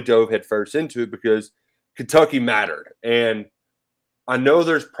really dove headfirst into it because Kentucky mattered. And I know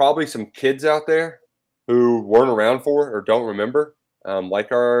there's probably some kids out there who weren't around for it or don't remember,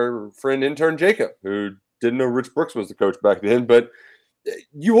 like our friend intern Jacob, who didn't know Rich Brooks was the coach back then. But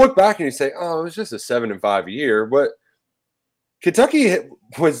you look back and you say, oh, it was just a 7-5 year. But Kentucky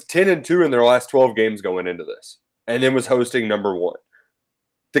was 10-2 in their last 12 games going into this. And then was hosting number one.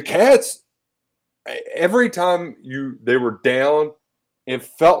 The Cats, every time they were down, it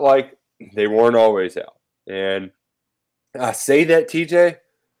felt like they weren't always out. And I say that, TJ,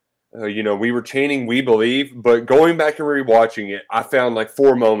 we were chanting "We Believe," but going back and rewatching it, I found like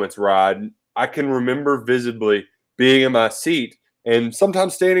 4 moments where I can remember visibly being in my seat and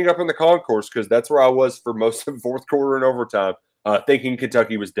sometimes standing up in the concourse because that's where I was for most of the fourth quarter and overtime, thinking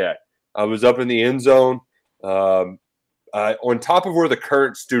Kentucky was dead. I was up in the end zone. On top of where the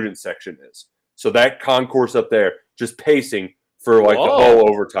current student section is. So that concourse up there, just pacing for like the whole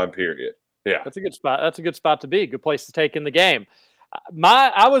overtime period. Yeah. That's a good spot. That's a good spot to be. Good place to take in the game.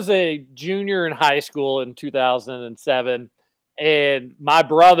 I was a junior in high school in 2007, and my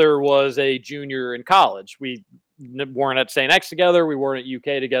brother was a junior in college. We weren't at St. X together. We weren't at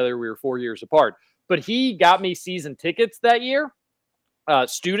UK together. We were 4 years apart. But he got me season tickets that year.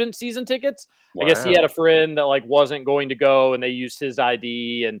 Student season tickets. Wow. I guess he had a friend that wasn't going to go and they used his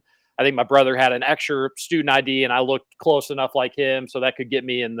ID. And I think my brother had an extra student ID and I looked close enough like him. So that could get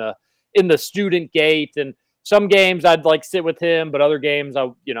me in the student gate. And some games I'd sit with him, but other games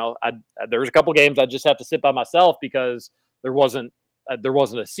there was a couple games I'd just have to sit by myself because there wasn't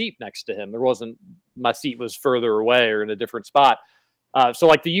a seat next to him. My seat was further away or in a different spot. So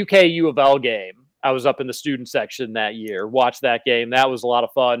like the UK U of L game, I was up in the student section that year, watched that game. That was a lot of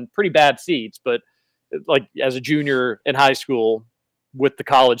fun. Pretty bad seats, but as a junior in high school with the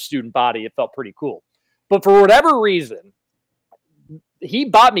college student body, it felt pretty cool. But for whatever reason, he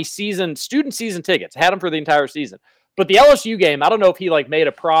bought me student season tickets, had them for the entire season. But the LSU game, I don't know if he made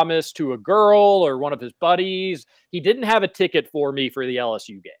a promise to a girl or one of his buddies. He didn't have a ticket for me for the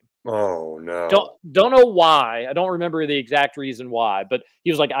LSU game. Oh, no. Don't know why. I don't remember the exact reason why, but he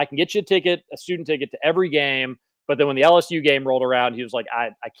was like, I can get you a student ticket to every game. But then when the LSU game rolled around, he was like,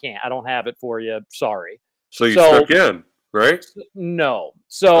 I can't. I don't have it for you. Sorry. So you snuck in, right? No.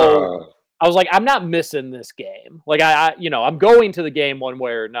 So I was like, I'm not missing this game. I'm going to the game one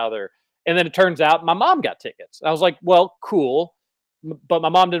way or another. And then it turns out my mom got tickets. I was like, well, cool. But my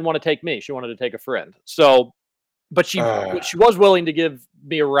mom didn't want to take me. She wanted to take a friend. But she was willing to give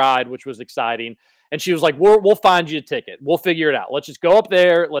me a ride, which was exciting. And she was like, we'll find you a ticket. We'll figure it out. Let's just go up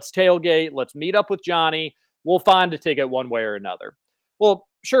there. Let's tailgate. Let's meet up with Johnny. We'll find a ticket one way or another. Well,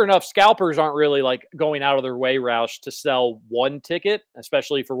 sure enough, scalpers aren't really going out of their way, Roush, to sell one ticket,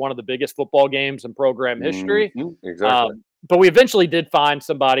 especially for one of the biggest football games in program history. Mm-hmm. Exactly. But we eventually did find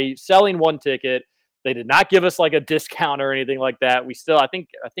somebody selling one ticket. They did not give us a discount or anything like that. We still, I think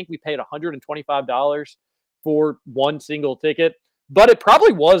we paid $125 for one single ticket, but it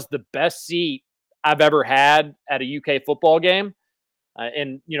probably was the best seat I've ever had at a UK football game.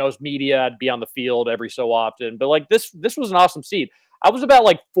 And as media, I'd be on the field every so often. But like this was an awesome seat. I was about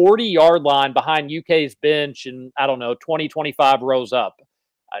like 40-yard line behind UK's bench, and I don't know, 20, 25 rows up.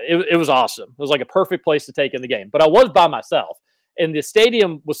 It was awesome. It was like a perfect place to take in the game. But I was by myself. And the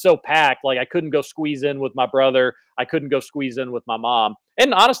stadium was so packed, like I couldn't go squeeze in with my brother. I couldn't go squeeze in with my mom.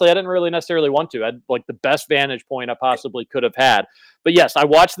 And honestly, I didn't really necessarily want to. I had like the best vantage point I possibly could have had. But yes, I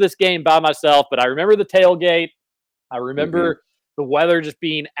watched this game by myself, but I remember the tailgate. I remember the weather just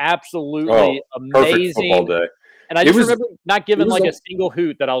being absolutely amazing. Day. And I just remember not giving like a single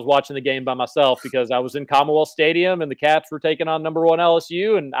hoot that I was watching the game by myself because I was in Commonwealth Stadium and the Cats were taking on number 1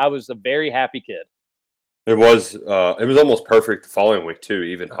 LSU, and I was a very happy kid. It was almost perfect the following week too,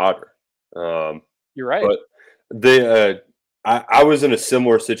 even hotter. You're right. But I was in a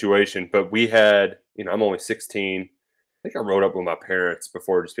similar situation, but we had, I'm only 16. I think I rode up with my parents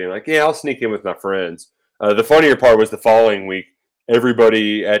before just being like, yeah, I'll sneak in with my friends. The funnier part was the following week,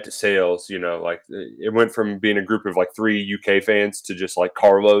 everybody at DeSales, like it went from being a group of like 3 UK fans to just like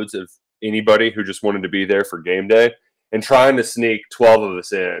carloads of anybody who just wanted to be there for game day. And trying to sneak 12 of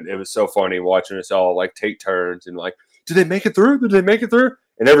us in. It was so funny watching us all like take turns and like, did they make it through? Did they make it through?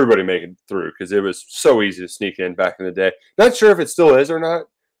 And everybody make it through because it was so easy to sneak in back in the day. Not sure if it still is or not.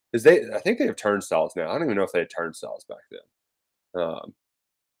 Because I think they have turnstiles now. I don't even know if they had turnstiles back then.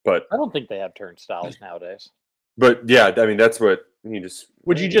 But I don't think they have turnstiles nowadays. But yeah, I mean that's what you just.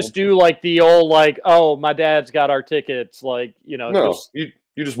 Would you just do like the old like, oh, my dad's got our tickets, like No, you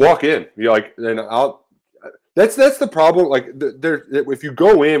just walk in. You're like, then I'll. That's the problem. Like, if you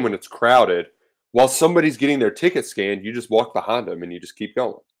go in when it's crowded, while somebody's getting their ticket scanned, you just walk behind them and you just keep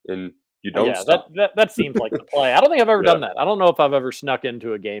going, and you don't. Stop. That seems like the play. I don't think I've ever done that. I don't know if I've ever snuck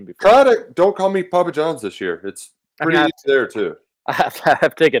into a game before. Don't call me Papa John's this year. It's pretty easy there too. I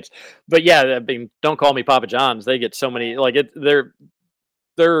have tickets, but yeah, I mean, don't call me Papa John's. They get so many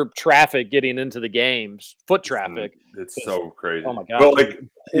their traffic getting into the games, foot traffic. It's so crazy. Oh my god! But like,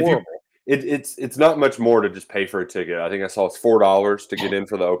 it's not much more to just pay for a ticket. I think I saw it's $4 to get in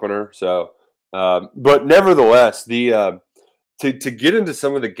for the opener. So, but nevertheless, to get into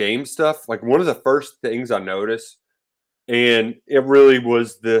some of the game stuff, like one of the first things I noticed, and it really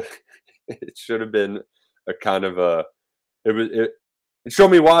was it should have been a kind of a, it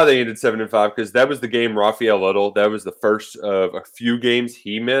showed me why they ended 7-5 because that was the game Raphael Little. That was the first of a few games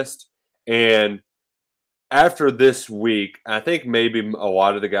he missed, and after this week, I think maybe a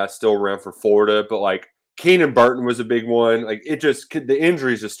lot of the guys still around for Florida, but like Keenan Burton was a big one. Like the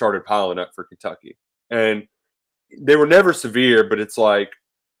injuries just started piling up for Kentucky, and they were never severe, but it's like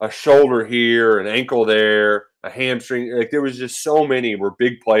a shoulder here, an ankle there, a hamstring. Like there was just so many where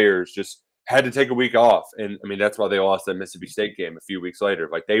big players just had to take a week off, and I mean that's why they lost that Mississippi State game a few weeks later.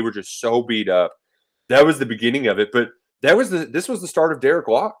 Like they were just so beat up. That was the beginning of it, but this was the start of Derek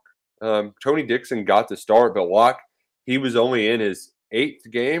Locke. Tony Dixon got the start, but Locke, he was only in his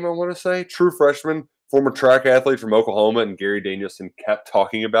 8th game, I want to say. True freshman, former track athlete from Oklahoma, and Gary Danielson kept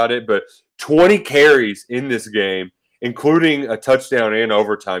talking about it. But 20 carries in this game, including a touchdown and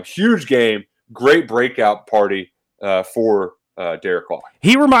overtime. Huge game, great breakout party for Derek Locke.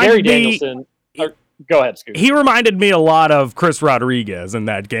 He reminded Gary Danielson. Go ahead, Scoot. He reminded me a lot of Chris Rodriguez in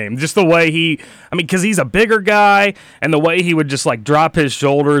that game. Just the way because he's a bigger guy, and the way he would just like drop his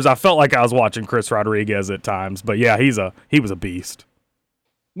shoulders. I felt like I was watching Chris Rodriguez at times. But yeah, he was a beast.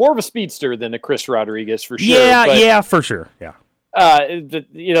 More of a speedster than a Chris Rodriguez for sure. Yeah, for sure. Yeah.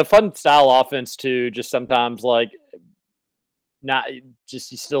 Fun style offense too. Just sometimes like not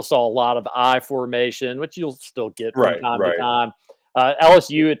just you still saw a lot of I formation, which you'll still get from time to time.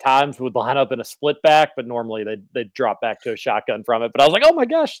 LSU at times would line up in a split back, but normally they'd drop back to a shotgun from it. But I was like, oh my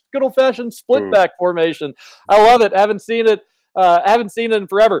gosh, good old fashioned split back formation. I love it. I haven't seen it in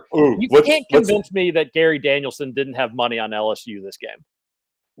forever. You can't convince me that Gary Danielson didn't have money on LSU this game.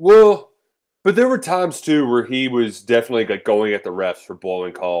 Well, but there were times too where he was definitely like going at the refs for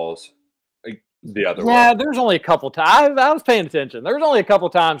blowing calls. Like the other way. Yeah, there's only a couple times. I was paying attention. There was only a couple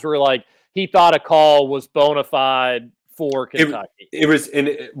times where like he thought a call was bona fide for Kentucky.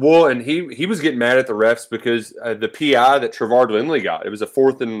 And he was getting mad at the refs because the PI that Trevard Lindley got, it was a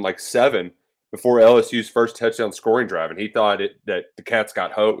 4th and 7 before LSU's first touchdown scoring drive, and he thought that the Cats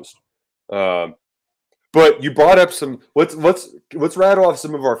got hosed. But you brought up some. Let's rattle off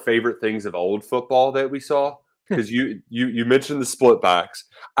some of our favorite things of old football that we saw because you mentioned the split backs.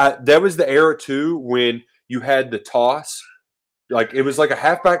 That was the era too when you had the toss, like it was like a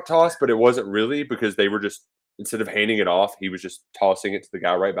halfback toss, but it wasn't really because they were just. Instead of handing it off, he was just tossing it to the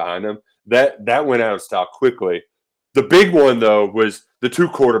guy right behind him. That went out of style quickly. The big one, though, was the 2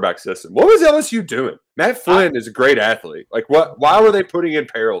 quarterback system. What was LSU doing? Matt Flynn is a great athlete. Like, why were they putting in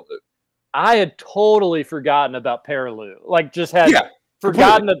Parallel? I had totally forgotten about Parallel. Like, just had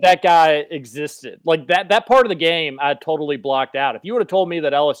forgotten completely. that guy existed. Like, that part of the game I had totally blocked out. If you would have told me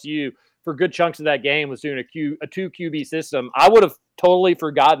that LSU, for good chunks of that game, was doing a 2 QB system, I would have totally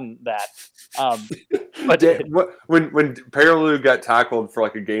forgotten that. But when Parallel got tackled for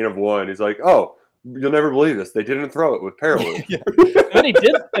like a gain of 1, he's like, "Oh, you'll never believe this. They didn't throw it with Parallel." and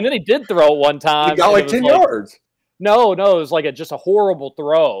then he did throw it one time. He got like 10 yards. No, it was like just a horrible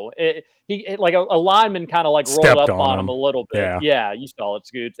throw. He like a lineman kind of like rolled Stepped up on on him a little bit. Yeah. You saw it,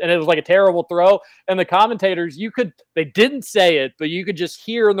 Scoots. And it was like a terrible throw. And the commentators, they didn't say it, but you could just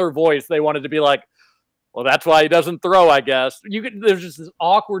hear in their voice they wanted to be like, well, that's why he doesn't throw, I guess. There's just this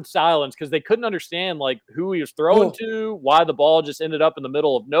awkward silence because they couldn't understand like who he was throwing to, why the ball just ended up in the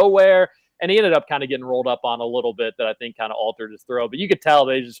middle of nowhere. And he ended up kind of getting rolled up on a little bit that I think kind of altered his throw. But you could tell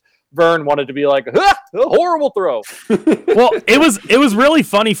Vern wanted to be like, a horrible throw. Well, it was really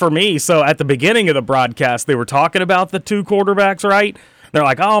funny for me. So at the beginning of the broadcast, they were talking about the 2 quarterbacks, right? They're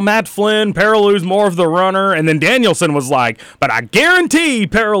like, oh, Matt Flynn, Parallel's more of the runner. And then Danielson was like, but I guarantee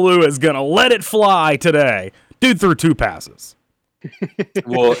Parallel is going to let it fly today. Dude threw 2 passes.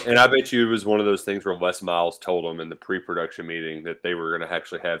 Well, and I bet you it was one of those things where Les Miles told him in the pre-production meeting that they were going to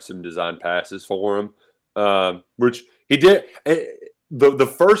actually have some design passes for him, which he did.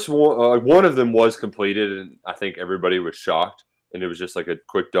 The first one of them was completed, and I think everybody was shocked, and it was just like a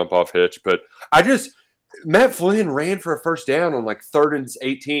quick dump-off hitch. But Matt Flynn ran for a first down on like 3rd and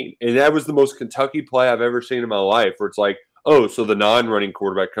 18, and that was the most Kentucky play I've ever seen in my life, where it's like, oh, so the non-running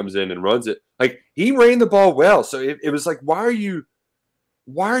quarterback comes in and runs it. Like, he ran the ball well, so it was like, why are you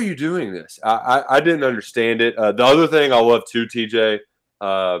doing this? I didn't understand it. The other thing I love too, TJ,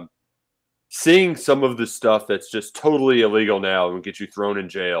 seeing some of the stuff that's just totally illegal now and get you thrown in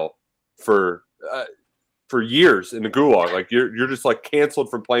jail for years in the gulag. Like you're just like canceled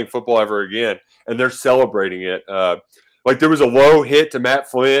from playing football ever again, and they're celebrating it. Like there was a low hit to Matt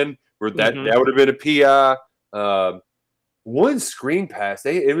Flynn where that would have been a PI. One screen pass,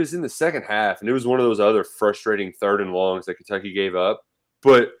 it was in the second half, and it was one of those other frustrating 3rd and longs that Kentucky gave up.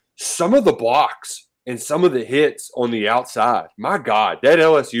 But some of the blocks and some of the hits on the outside, my God, that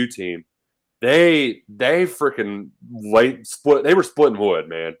LSU team, they freaking split. They were splitting wood,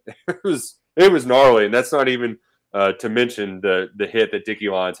 man. It was gnarly, and that's not even to mention the hit that Dickie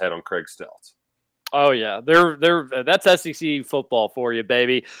Lyons had on Craig Stelz. Oh yeah, that's SEC football for you,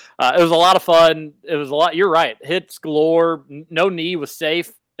 baby. It was a lot of fun. It was a lot. You're right. Hits galore. No knee was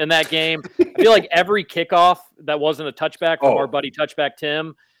safe in that game. I feel like every kickoff that wasn't a touchback from our buddy Touchback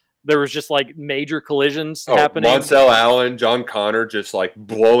Tim, there was just like major collisions happening. Monsell Allen, John Connor, just like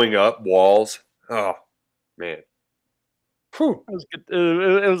blowing up walls. Oh man, It was good.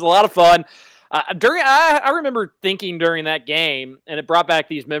 It was a lot of fun. I remember thinking during that game, and it brought back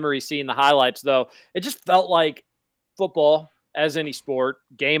these memories seeing the highlights, though. It just felt like football, as any sport,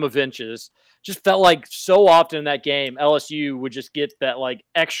 game of inches, just felt like so often in that game, LSU would just get that like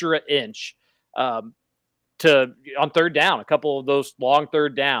extra inch on 3rd down, a couple of those long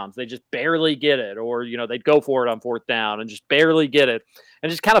 3rd downs. They just barely get it, or, they'd go for it on 4th down and just barely get it. And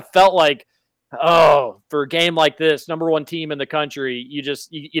it just kind of felt like, oh, for a game like this, number 1 team in the country,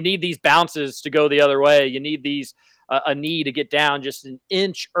 you need these bounces to go the other way. You need these a knee to get down just an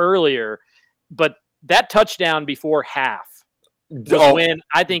inch earlier. But that touchdown before half was when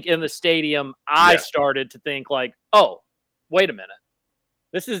I think in the stadium I started to think like, oh, wait a minute,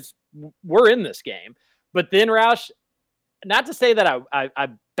 we're in this game. But then Roush, not to say that I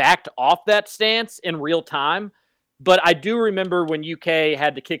backed off that stance in real time. But I do remember when UK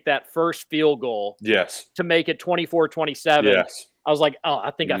had to kick that first field goal to make it 24-27. Yes. I was like, oh, I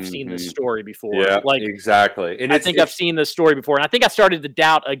think I've seen this story before. Yeah, like, exactly. And I think I've seen this story before. And I think I started to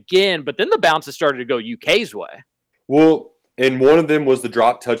doubt again, but then the bounces started to go UK's way. Well, and one of them was the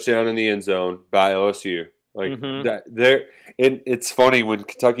drop touchdown in the end zone by LSU. Like that there. And it's funny when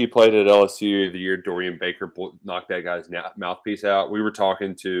Kentucky played at LSU the year Dorian Baker knocked that guy's mouthpiece out. We were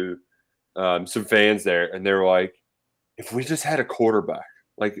talking to some fans there, and they were like, if we just had a quarterback,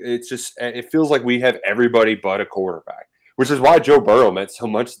 like it feels like we have everybody but a quarterback, which is why Joe Burrow meant so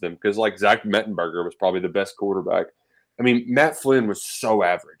much to them, because like Zach Mettenberger was probably the best quarterback. I mean, Matt Flynn was so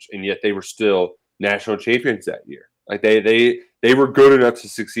average, and yet they were still national champions that year. Like they were good enough to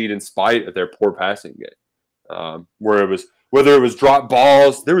succeed in spite of their poor passing game. Whether it was drop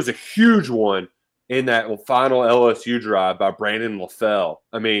balls, there was a huge one in that final LSU drive by Brandon LaFell.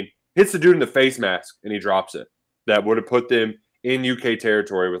 I mean, hits the dude in the face mask and he drops it. That would have put them in UK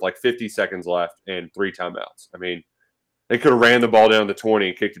territory with like 50 seconds left and 3 timeouts. I mean, They could have ran the ball down the 20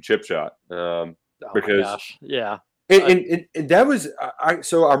 and kicked a chip shot. Because gosh. Yeah. And that was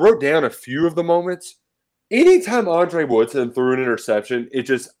so I wrote down a few of the moments. Anytime Andre Woodson threw an interception, it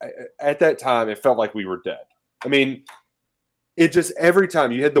just at that time it felt like we were dead. I mean, it just every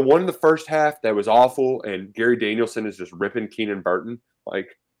time you had the one in the first half that was awful, and Gary Danielson is just ripping Keenan Burton like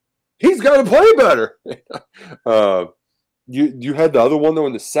he's got to play better. You had the other one though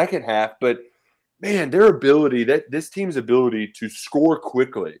in the second half, but man, their ability this team's ability to score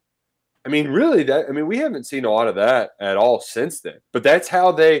quickly. I mean, really, we haven't seen a lot of that at all since then. But that's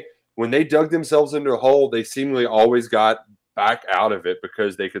how when they dug themselves into a hole, they seemingly always got back out of it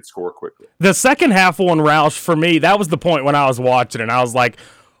because they could score quickly. The second half one, Roush, for me, that was the point when I was watching, and I was like,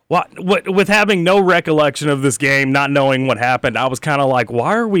 what? With having no recollection of this game, not knowing what happened, I was kind of like,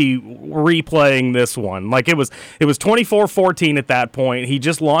 why are we replaying this one? Like it was 24-14 at that point. He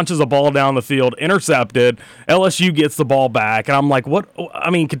just launches a ball down the field, intercepted. LSU gets the ball back, and I'm like, what? I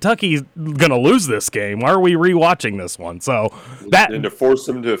mean, Kentucky's gonna lose this game. Why are we rewatching this one? So and to force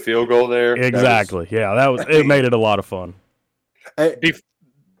them to a field goal there, exactly. It made it a lot of fun. I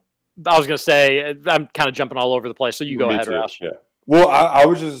was gonna say I'm kind of jumping all over the place, so you go ahead, Roush. Yeah. Well, I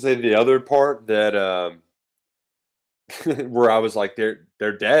was just going to say the other part that where I was like,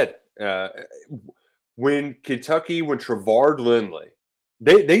 they're dead. When Trevard Lindley,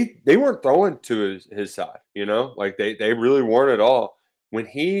 they weren't throwing to his side, like they really weren't at all. When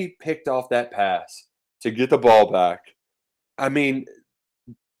he picked off that pass to get the ball back, I mean,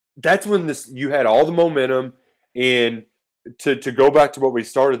 that's when you had all the momentum. And to go back to what we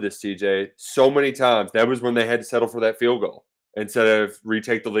started this, TJ, so many times, that was when they had to settle for that field goal. Instead of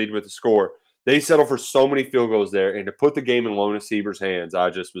retake the lead with the score. They settled for so many field goals there, and to put the game in Lona Sieber's hands, I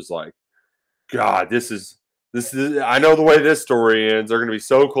just was like, God, this is I know the way this story ends. They're going to be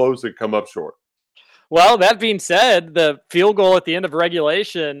so close and come up short. Well, that being said, the field goal at the end of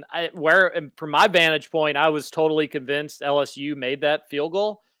regulation, from my vantage point, I was totally convinced LSU made that field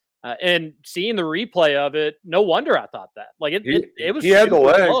goal. And seeing the replay of it, no wonder I thought that. Like it was he had the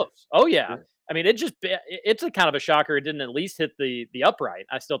leg. Close. Oh, yeah. I mean, it's a kind of a shocker it didn't at least hit the upright.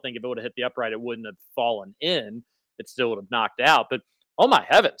 I still think if it would have hit the upright, it wouldn't have fallen in. It still would have knocked out. But, oh, my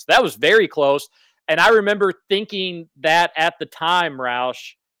heavens, that was very close. And I remember thinking that at the time,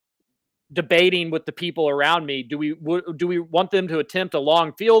 Roush, debating with the people around me, do we want them to attempt a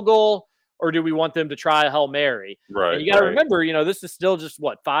long field goal or do we want them to try a Hail Mary? Right. And you got to remember, this is still just,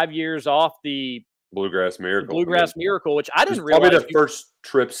 5 years off the Bluegrass Miracle. Miracle, which I didn't realize. Probably the first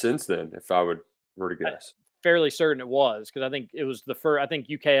trip since then, if I were to guess. Fairly certain it was, because I think it was the first. I think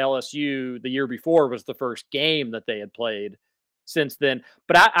UK LSU the year before was the first game that they had played since then.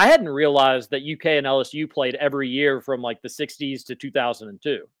 But I hadn't realized that UK and LSU played every year from like the 60s to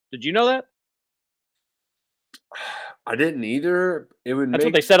 2002. Did you know that? I didn't either. That's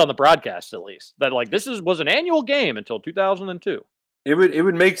what they said on the broadcast, at least. That like this was an annual game until 2002. It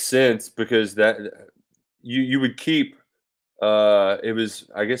would make sense because that you would keep I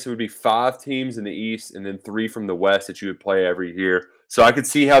guess it would be 5 teams in the East and then 3 from the West that you would play every year. So I could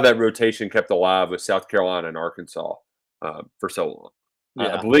see how that rotation kept alive with South Carolina and Arkansas for so long.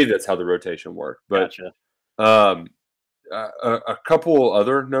 Yeah. I believe that's how the rotation worked. But gotcha. A couple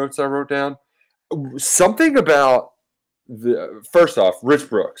other notes I wrote down. Something about first off, Rich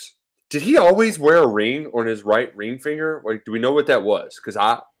Brooks. Did he always wear a ring on his right ring finger? Like, do we know what that was? Because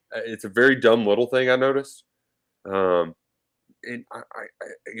it's a very dumb little thing I noticed. And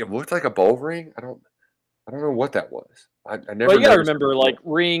it looked like a bowl ring. I don't know what that was. I never. Well, you gotta remember, like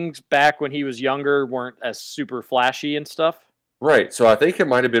rings back when he was younger weren't as super flashy and stuff. Right. So I think it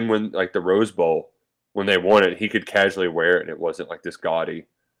might have been when like the Rose Bowl when they won it, he could casually wear it, and it wasn't like this gaudy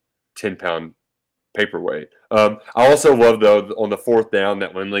 10-pound paperweight. I also love though on the 4th down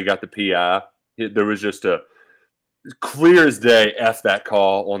that Lindley got the PI. There was just a clear as day F that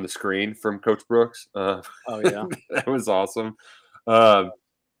call on the screen from Coach Brooks. Oh yeah, that was awesome.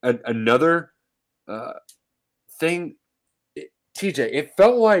 Another thing, TJ, it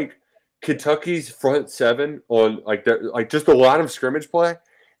felt like Kentucky's front 7 on like just the line of scrimmage play.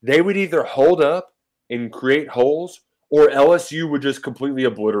 They would either hold up and create holes, or LSU would just completely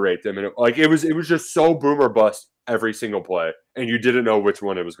obliterate them. And it was just so boom or bust every single play, and you didn't know which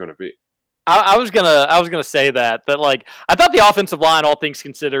one it was going to be. I was gonna say that like I thought the offensive line, all things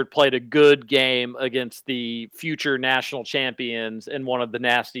considered, played a good game against the future national champions and one of the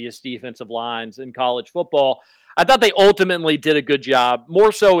nastiest defensive lines in college football. I thought they ultimately did a good job,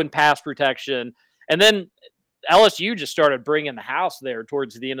 more so in pass protection. And then LSU just started bringing the house there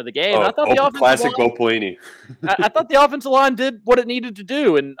towards the end of the game. I thought the offensive classic line, Bo Pelini. I thought the offensive line did what it needed to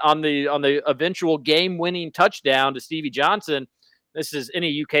do, and on the eventual game-winning touchdown to Stevie Johnson. This is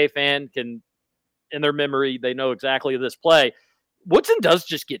any UK fan can, in their memory, they know exactly this play. Woodson does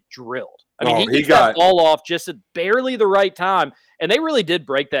just get drilled. I mean, he got that ball off just at barely the right time, and they really did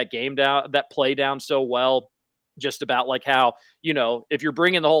break that game down, that play down so well. Just about like how, if you're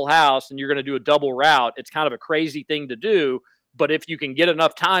bringing the whole house and you're going to do a double route, it's kind of a crazy thing to do. But if you can get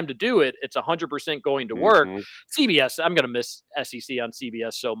enough time to do it, it's 100% going to work. CBS, I'm going to miss SEC on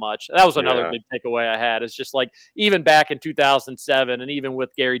CBS so much. That was another big takeaway I had. It's just like, even back in 2007, and even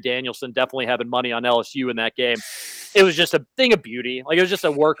with Gary Danielson definitely having money on LSU in that game, it was just a thing of beauty. Like, it was just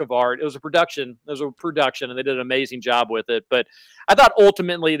a work of art. It was a production. And they did an amazing job with it. But I thought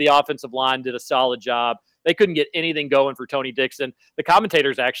ultimately the offensive line did a solid job. They couldn't get anything going for Tony Dixon. The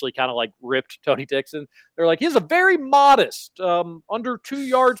commentators actually kind of like ripped Tony Dixon. They're like, he has a very modest, under 2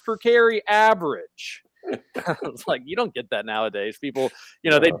 yards per carry average. It's like, you don't get that nowadays. People,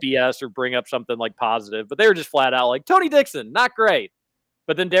 they BS or bring up something like positive, but they were just flat out like, Tony Dixon, not great.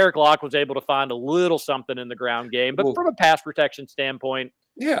 But then Derek Locke was able to find a little something in the ground game. But from a pass protection standpoint,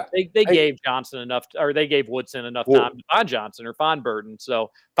 they gave Johnson enough, or they gave Woodson enough time to find Johnson or find Burton. So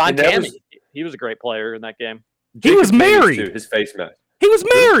find Tammy. He was a great player in that game. He was married. His face mask. He was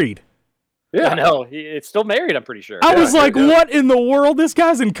married. Yeah, I know. It's still married, I'm pretty sure. I was like, what in the world? This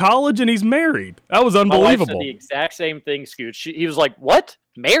guy's in college and he's married. That was unbelievable. My wife said the exact same thing, Scooch. He was like, what?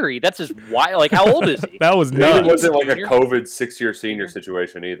 Married? That's his wife. Like, how old is he? That was nuts. It wasn't like a COVID 6-year senior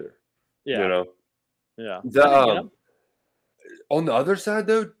situation either. Yeah. Yeah. On the other side,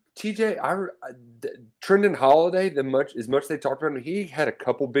 though, TJ, Trendon Holiday, as much they talked about him, he had a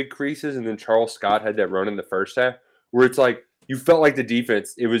couple big creases, and then Charles Scott had that run in the first half where it's like you felt like the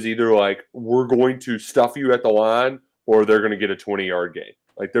defense, it was either like, we're going to stuff you at the line or they're going to get a 20-yard gain.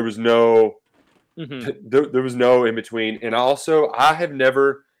 Like, there was no there was no in between. And also, I have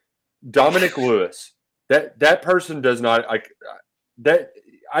never Dominic Lewis. That person does not like that.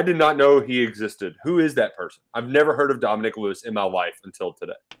 I did not know he existed. Who is that person? I've never heard of Dominic Lewis in my life until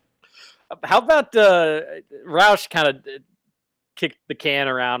today. How about Roush kind of kicked the can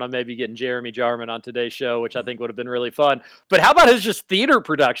around on maybe getting Jeremy Jarman on today's show, which I think would have been really fun. But how about his just theater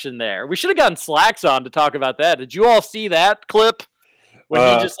production there? We should have gotten Slacks on to talk about that. Did you all see that clip when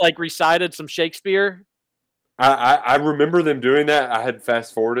he just like recited some Shakespeare? I remember them doing that. I had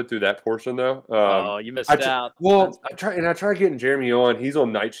fast forwarded through that portion though. You missed out. Well, I try getting Jeremy on. He's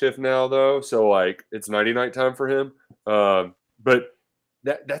on night shift now though, so like it's night time for him. But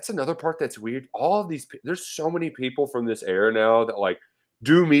that's another part that's weird. All of these, there's so many people from this era now that like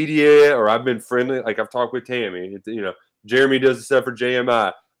do media, or I've been friendly. Like I've talked with Tammy. Jeremy does the stuff for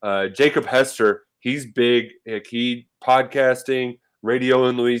JMI. Jacob Hester, he's big. Like he podcasting, radio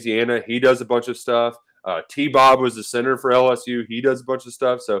in Louisiana. He does a bunch of stuff. T-Bob was the center for LSU. He does a bunch of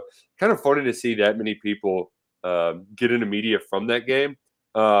stuff. So kind of funny to see that many people get into media from that game.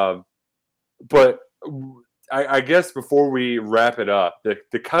 But I guess before we wrap it up,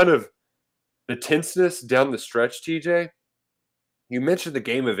 the kind of the tenseness down the stretch, TJ, you mentioned the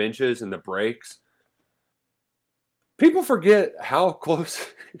game of inches and the breaks. People forget how close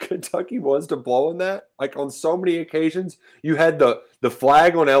Kentucky was to blowing that. Like on so many occasions, you had the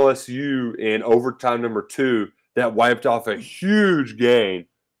flag on LSU in overtime number 2 that wiped off a huge gain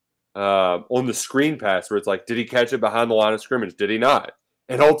on the screen pass where it's like, did he catch it behind the line of scrimmage? Did he not?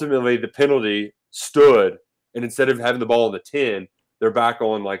 And ultimately the penalty stood, and instead of having the ball on the 10, they're back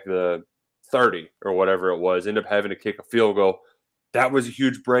on like the 30 or whatever it was, end up having to kick a field goal. That was a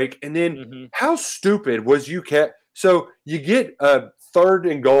huge break. And then how stupid was UCAT? So you get a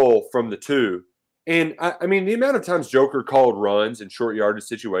 3rd and goal from the 2. And, I mean, the amount of times Joker called runs in short yardage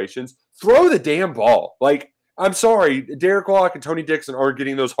situations, throw the damn ball. Like, I'm sorry, Derek Locke and Tony Dixon aren't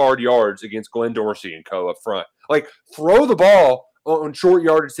getting those hard yards against Glenn Dorsey and co. up front. Like, throw the ball on short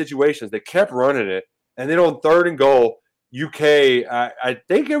yardage situations. They kept running it. And then on 3rd and goal, UK, I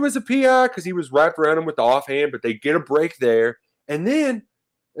think it was a PI because he was wrapped around him with the offhand, but they get a break there. And then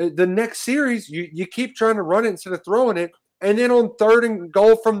the next series, you keep trying to run it instead of throwing it. And then on 3rd and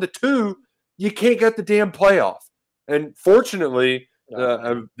goal from the 2, you can't get the damn playoff. And fortunately,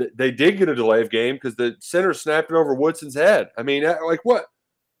 they did get a delay of game because the center snapped it over Woodson's head. I mean, like what?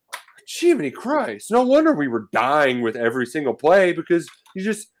 Jiminy Christ. No wonder we were dying with every single play because you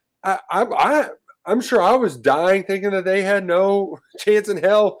just I'm sure I was dying thinking that they had no chance in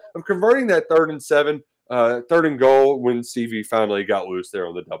hell of converting that 3rd and 7, 3rd and goal when Stevie finally got loose there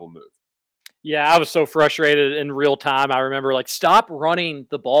on the double move. Yeah, I was so frustrated in real time. I remember, like, stop running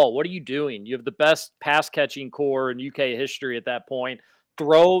the ball. What are you doing? You have the best pass catching core in UK history at that point.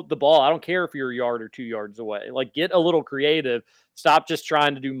 Throw the ball. I don't care if you're a yard or 2 yards away. Like, get a little creative. Stop just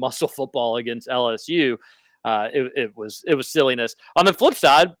trying to do muscle football against LSU. It was silliness. On the flip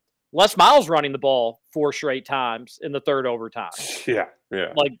side, Les Miles running the ball 4 straight times in the third overtime. Yeah.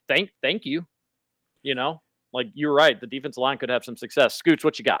 Like, thank you. You know, like, you're right. The defensive line could have some success. Scoots,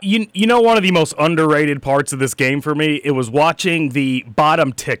 what you got? You know, one of the most underrated parts of this game for me, it was watching the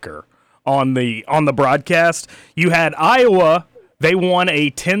bottom ticker on the broadcast. You had Iowa. They won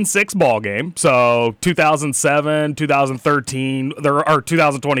a 10-6 ball game. So 2007, 2013, or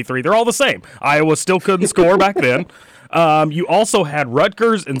 2023, they're all the same. Iowa still couldn't score back then. You also had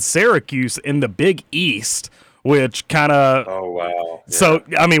Rutgers and Syracuse in the Big East, which kind of. Oh wow! Yeah. So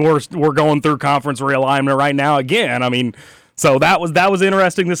I mean, we're going through conference realignment right now again. I mean, so that was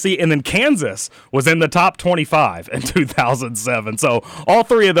interesting to see. And then Kansas was in the top 25 in 2007. So all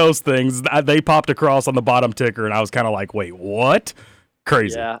three of those things they popped across on the bottom ticker, and I was kind of like, wait, what?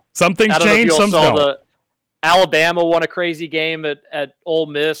 Crazy. Yeah. Some things change, some don't. Alabama won a crazy game at Ole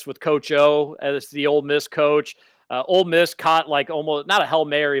Miss with Coach O as the Ole Miss coach. Ole Miss caught like almost not a Hail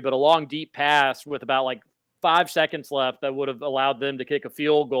Mary, but a long deep pass with about like 5 seconds left that would have allowed them to kick a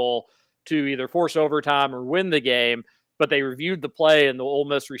field goal to either force overtime or win the game. But they reviewed the play and the Ole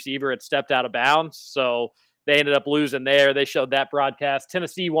Miss receiver had stepped out of bounds. So they ended up losing there. They showed that broadcast.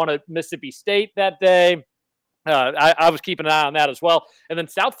 Tennessee won at Mississippi State that day. I was keeping an eye on that as well. And then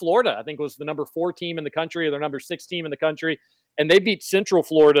South Florida, I think, was the number 4 team in the country, or their number 6 team in the country. And they beat Central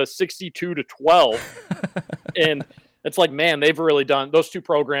Florida 62-12. And it's like, man, they've really done, those two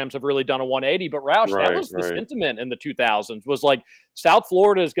programs have really done a 180. But Roush, that was the sentiment in the 2000s, was like, South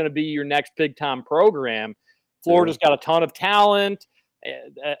Florida is going to be your next big time program. Florida's got a ton of talent.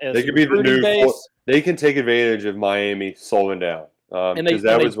 They could be the new. They can take advantage of Miami slowing down. Because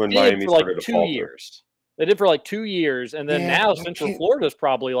that was when Miami started to falter. 2 years. They did for like 2 years, and then now Central Florida is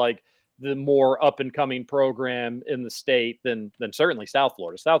probably like the more up and coming program in the state than certainly South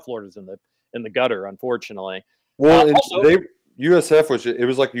Florida. South Florida's in the gutter, unfortunately. Well, USF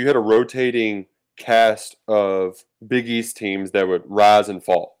was like you had a rotating cast of Big East teams that would rise and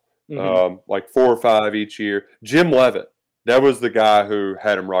fall, like 4 or 5 each year. Jim Leavitt, that was the guy who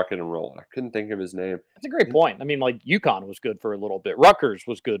had him rocking and rolling. I couldn't think of his name. That's a great point. I mean, like UConn was good for a little bit. Rutgers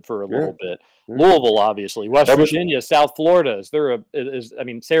was good for a little bit. Louisville, obviously. West Virginia, South Florida.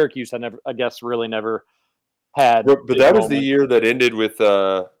 Syracuse. I guess really never had. But that was the year that ended with,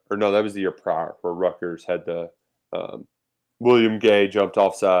 that was the year prior where Rutgers had the William Gay jumped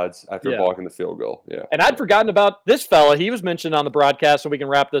off sides after blocking the field goal. Yeah. And I'd forgotten about this fella. He was mentioned on the broadcast, so we can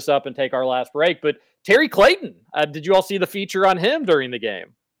wrap this up and take our last break. But Terry Clayton, did you all see the feature on him during the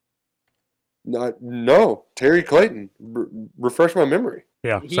game? No. Terry Clayton. Refresh my memory.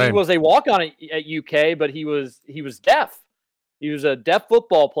 Yeah, he was a walk-on at UK, but he was deaf. He was a deaf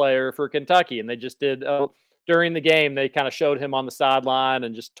football player for Kentucky, and they just did during the game. They kind of showed him on the sideline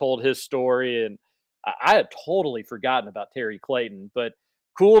and just told his story. And I had totally forgotten about Terry Clayton, but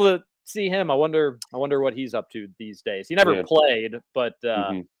cool to see him. I wonder what he's up to these days. He never played, but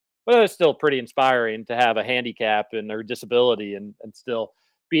it's still pretty inspiring to have a handicap or disability and still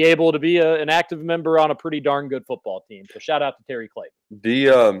be able to be an active member on a pretty darn good football team. So shout out to Terry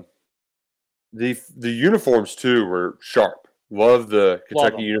Clayton. The uniforms too were sharp. Love the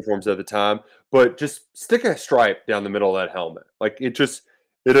Kentucky uniforms at the time, but just stick a stripe down the middle of that helmet. Like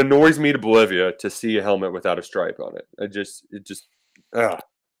it annoys me to Bolivia to see a helmet without a stripe on it. I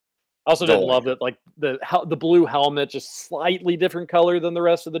also didn't love that, like the blue helmet, just slightly different color than the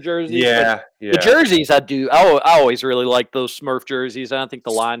rest of the jerseys. Yeah. The jerseys I always really like those Smurf jerseys. I think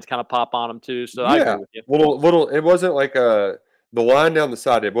the lines kind of pop on them too. So I agree with you. Little. It wasn't like the line down the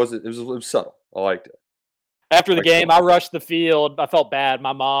side. It was subtle. I liked it. After the game, I rushed the field. I felt bad.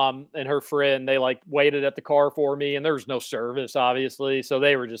 My mom and her friend, they like waited at the car for me, and there was no service, obviously. So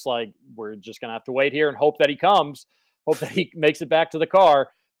they were just like, we're just going to have to wait here and hope that he comes, hope that he makes it back to the car.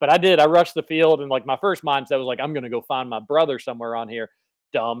 But I did. I rushed the field, and like my first mindset was like, I'm going to go find my brother somewhere on here.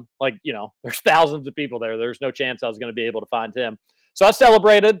 Dumb. Like, there's thousands of people there. There's no chance I was going to be able to find him. So I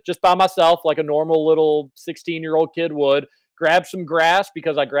celebrated just by myself like a normal little 16-year-old kid would. Grabbed some grass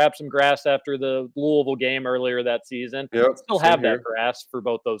because I grabbed some grass after the Louisville game earlier that season. Yep, still have that grass for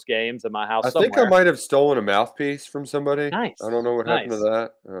both those games in my house. I think I might have stolen a mouthpiece from somebody. Nice. I don't know what happened to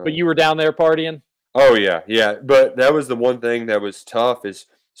that. But you were down there partying? Oh, yeah. But that was the one thing that was tough is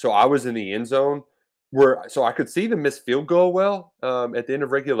so I was in the end zone so I could see the missed field goal well at the end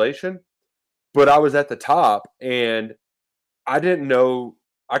of regulation, but I was at the top and I didn't know.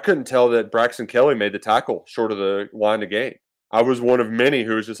 I couldn't tell that Braxton Kelly made the tackle short of the line to gain. I was one of many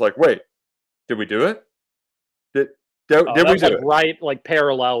who was just like, wait, did we do it? Did we was do like it? right, like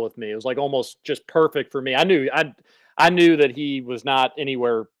parallel with me. It was like almost just perfect for me. I knew that he was not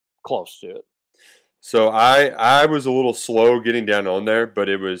anywhere close to it. So I was a little slow getting down on there, but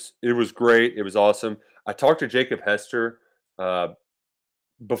it was great. It was awesome. I talked to Jacob Hester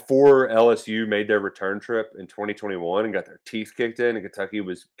before LSU made their return trip in 2021 and got their teeth kicked in, and Kentucky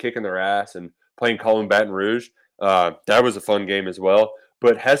was kicking their ass and playing Colin Baton Rouge. That was a fun game as well.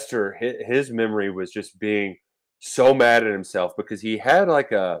 But Hester, his memory was just being so mad at himself because he had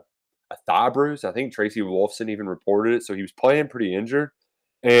like a thigh bruise. I think Tracy Wolfson even reported it. So he was playing pretty injured.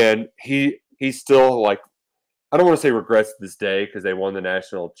 And he's still like, I don't want to say regrets this day because they won the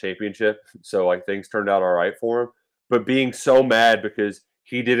national championship. So like things turned out all right for him. But being so mad because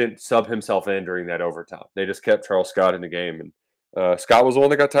he didn't sub himself in during that overtime. They just kept Charles Scott in the game. And Scott was the one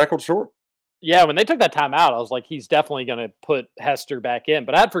that got tackled short. Yeah, when they took that time out, I was like, he's definitely going to put Hester back in.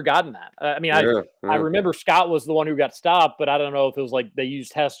 But I had forgotten that. I remember Scott was the one who got stopped, but I don't know if it was like they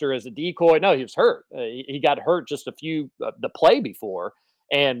used Hester as a decoy. No, he was hurt. He got hurt just the play before.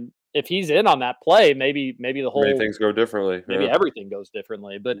 And if he's in on that play, maybe the whole things go differently. Maybe everything goes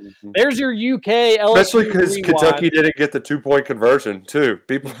differently. But there's your UK LSU, especially because Kentucky didn't get the 2-point conversion too.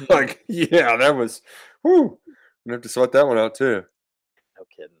 People are like, yeah, that was. Whoo, we have to sweat that one out too. No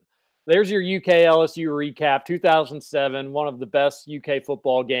kidding. There's your UK LSU recap, 2007, one of the best UK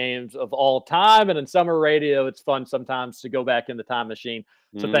football games of all time. And in summer radio, it's fun sometimes to go back in the time machine.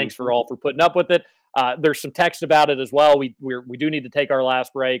 So thanks for putting up with it. There's some text about it as well. We do need to take our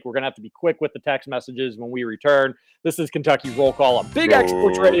last break. We're going to have to be quick with the text messages when we return. This is Kentucky Roll Call on Big X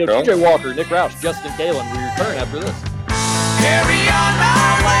Sports Radio. TJ Walker, Nick Roush, Justin Galen. We return after this. Carry on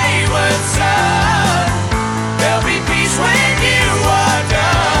my wayward son. There'll be peace when you are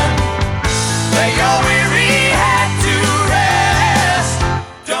done. Lay your weary head to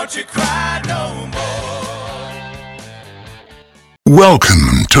rest. Don't you cry no more.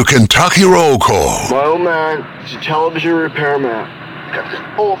 Welcome to Kentucky Roll Call. My old man is a television repairman. Got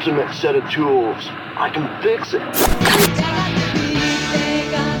the ultimate set of tools. I can fix it.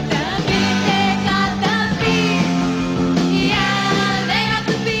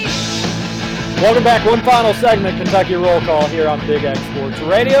 Welcome back. One final segment, Kentucky Roll Call here on Big X Sports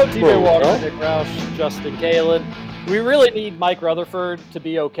Radio. TJ Walker, Nick Roush, Justin Galen. We really need Mike Rutherford to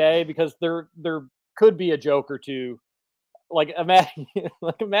be okay because there could be a joke or two. Like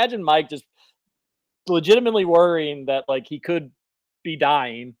imagine Mike just legitimately worrying that like he could be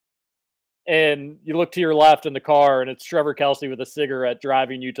dying, and you look to your left in the car and it's Trevor Kelsey with a cigarette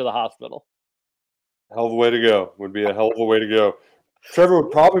driving you to the hospital. Hell of a way to go. Would be a hell of a way to go. Trevor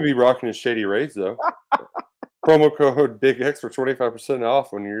would probably be rocking his Shady Rays, though. Promo code BIGX for 25%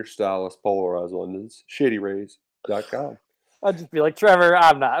 off on your stylish polarized London's ShadyRays.com. I'd just be like, Trevor,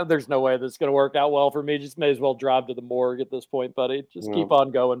 there's no way this is going to work out well for me. Just may as well drive to the morgue at this point, buddy. Just keep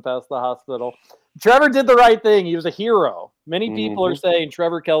on going past the hospital. Trevor did the right thing. He was a hero. Many people are saying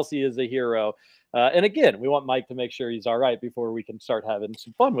Trevor Kelsey is a hero. And again, we want Mike to make sure he's all right before we can start having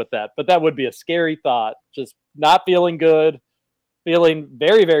some fun with that. But that would be a scary thought. Just not feeling good. Feeling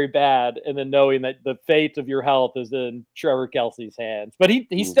very, very bad, and then knowing that the fate of your health is in Trevor Kelsey's hands. But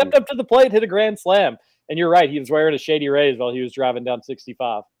he stepped up to the plate, hit a grand slam. And you're right, he was wearing a Shady Rays while he was driving down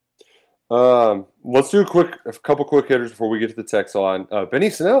 65. Let's do a couple quick hitters before we get to the text line. Benny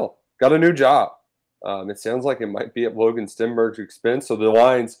Snell got a new job. It sounds like it might be at Logan Stenberg's expense. So the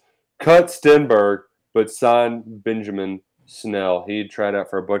Lions cut Stenberg, but signed Benjamin Snell. He tried out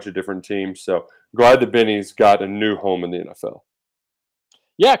for a bunch of different teams. So glad that Benny's got a new home in the NFL.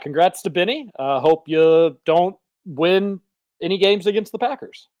 Yeah, congrats to Benny. Hope you don't win any games against the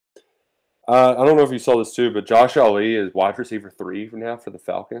Packers. I don't know if you saw this too, but Josh Ali is wide receiver 3 now for the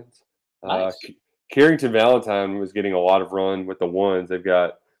Falcons. Nice. Carrington Valentine was getting a lot of run with the ones. They've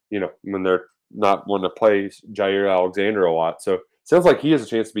got, when they're not wanting to play Jair Alexander a lot. So it sounds like he has a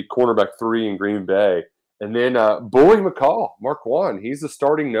chance to be cornerback 3 in Green Bay. And then Bully McCall, Marquand, he's the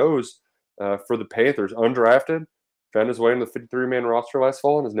starting nose for the Panthers, undrafted. Found his way into the 53-man roster last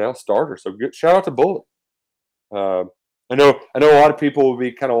fall and is now a starter. So good shout out to Bully. I know a lot of people will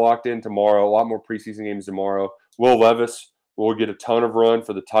be kind of locked in tomorrow. A lot more preseason games tomorrow. Will Levis will get a ton of run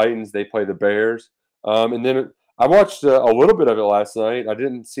for the Titans. They play the Bears. And then I watched a little bit of it last night. I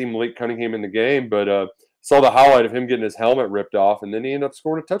didn't see Malik Cunningham in the game, but saw the highlight of him getting his helmet ripped off, and then he ended up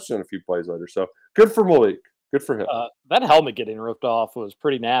scoring a touchdown a few plays later. So good for Malik. Good for him. That helmet getting ripped off was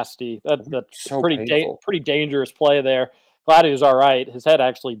pretty nasty. That's so pretty dangerous play there. Glad he was all right. His head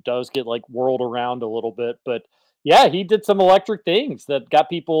actually does get like whirled around a little bit, but Yeah, he did some electric things that got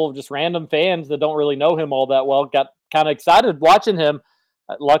people, just random fans that don't really know him all that well, got kind of excited watching him.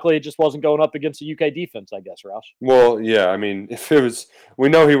 Luckily, it just wasn't going up against a UK defense, I guess, Roush. Well, yeah, I mean, if it was, we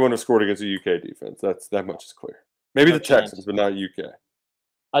know he wouldn't have scored against a UK defense. That much is clear. Maybe No the chance. Texans, but not UK.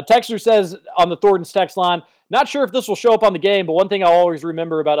 A texter says on the Thornton's text line, not sure if this will show up on the game, but one thing I always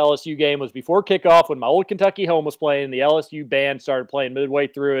remember about LSU game was before kickoff when my old Kentucky home was playing, the LSU band started playing midway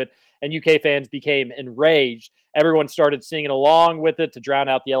through it, and UK fans became enraged. Everyone started singing along with it to drown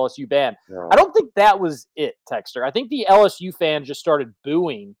out the LSU band. Yeah. I don't think that was it, texter. I think the LSU fans just started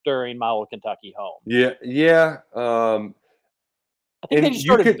booing during my old Kentucky home. Yeah. I think they just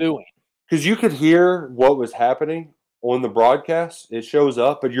started booing. Because you could hear what was happening on the broadcast. It shows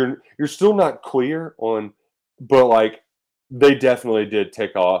up, but you're still not clear on. But like, they definitely did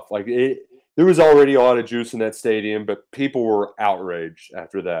tick off. Like there was already a lot of juice in that stadium, but people were outraged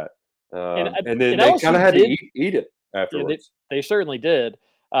after that. And then they kind of had to eat it afterwards. Yeah, they certainly did.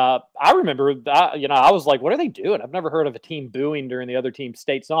 I remember that, I was like, what are they doing? I've never heard of a team booing during the other team's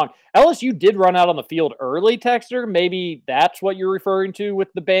state song. LSU did run out on the field early, texter. Maybe that's what you're referring to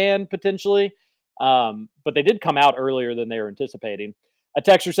with the band potentially. But they did come out earlier than they were anticipating. A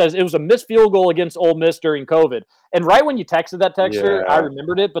texter says it was a missed field goal against Ole Miss during COVID. And right when you texted that texter, I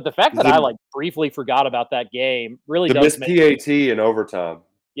remembered it. But the fact that I briefly forgot about that game really does make PAT in overtime.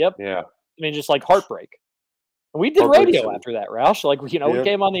 Yep. Yeah. I mean, just like heartbreak. And we did radio after that, Roush. Like, we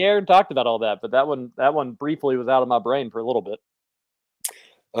came on the air and talked about all that, but that one briefly was out of my brain for a little bit.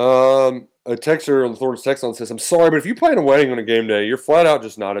 A texter on the Thornton's text line says, I'm sorry, but if you play in a wedding on a game day, you're flat out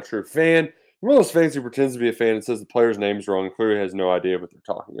just not a true fan. You're one of those fans who pretends to be a fan and says the player's name's wrong and clearly has no idea what they're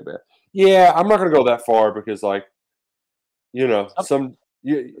talking about. Yeah, I'm not going to go that far because, like, you're getting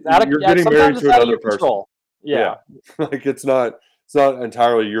married to another person. Yeah. Like, it's not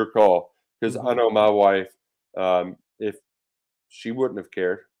entirely your call because I know my wife, if she wouldn't have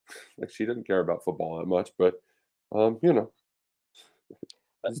cared, like, she didn't care about football that much, but,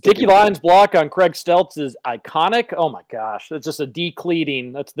 Dickie Lyons' block on Craig Stelz is iconic. Oh my gosh, it's just a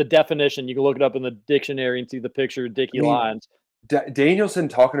decleating. That's the definition. You can look it up in the dictionary and see the picture of Dickie Lyons. Danielson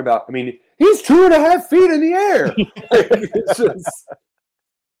talking about. I mean, he's 2.5 feet in the air. It's just,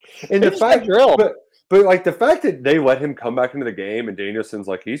 and the fact, but like the fact that they let him come back into the game, and Danielson's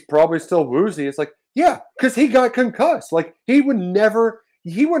like he's probably still woozy. It's like, yeah, because he got concussed. Like he wouldn't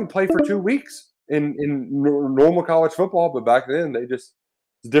play for 2 weeks in normal college football, but back then it's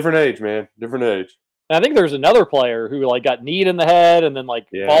a different age, man. Different age. And I think there's another player who like got kneed in the head and then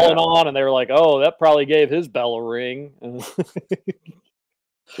falling on, and they were like, "Oh, that probably gave his bell a ring."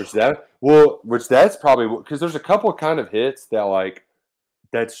 Which that's probably because there's a couple kind of hits that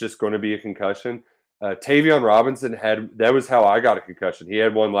that's just going to be a concussion. Tavion Robinson that was how I got a concussion. He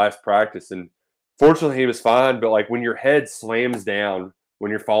had one last practice, and fortunately he was fine. But like when your head slams down when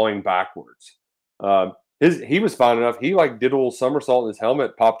you're falling backwards. He was fine enough. He did a little somersault and his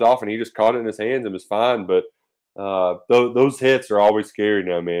helmet popped off and he just caught it in his hands and was fine. But those hits are always scary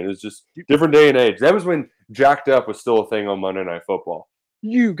now, man. It's just different day and age. That was when jacked up was still a thing on Monday Night Football.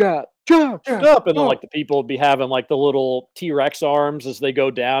 You got jacked up, and then the people would be having the little T-Rex arms as they go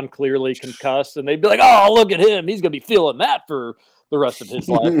down, clearly concussed, and they'd be like, "Oh, look at him! He's gonna be feeling that for the rest of his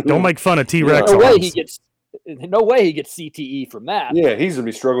life." Don't make fun of T-Rex arms. No way he gets CTE from that. Yeah, he's going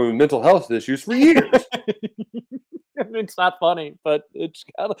to be struggling with mental health issues for years. It's not funny, but it's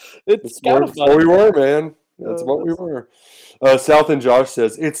kind of funny. That's what we were, man. That's what we were. South and Josh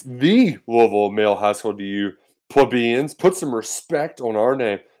says, it's the Louisville Male High School DU plebeians. Put some respect on our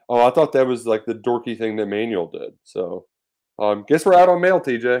name. Oh, I thought that was the dorky thing that Manuel did. So, guess we're out on mail,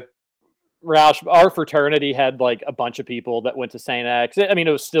 TJ. Roush, our fraternity had a bunch of people that went to St. X. I mean,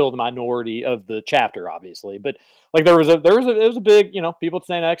 it was still the minority of the chapter, obviously, but it was a big, people at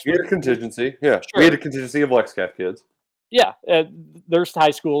St. X. We had a contingency, yeah. Sure. We had a contingency of LexCath kids. Yeah, there's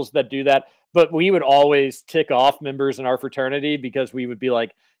high schools that do that, but we would always tick off members in our fraternity because we would be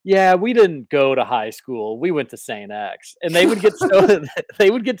like, "Yeah, we didn't go to high school. We went to St. X," and they would get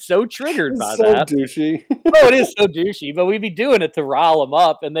so triggered by that. So douchey. No, it is so douchey, but we'd be doing it to rile them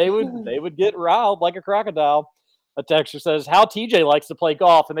up, and they would get riled like a crocodile. A texter says how TJ likes to play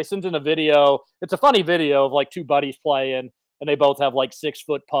golf, and they sent in a video. It's a funny video of two buddies playing, and they both have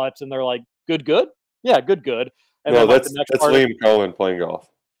 6-foot putts, and they're like, "Good, yeah, good." And no, that's Liam Cohen playing golf.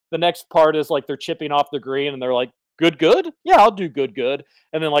 The next part is they're chipping off the green, and they're like, Good? Yeah, I'll do good.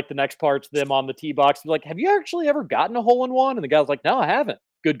 And then the next part's them on the tee box. They're like, have you actually ever gotten a hole in one? And the guy's like, no, I haven't.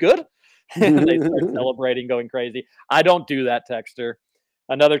 Good. And they start celebrating, going crazy. I don't do that, texter.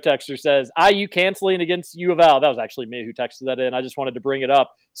 Another texter says, IU canceling against U of L. That was actually me who texted that in. I just wanted to bring it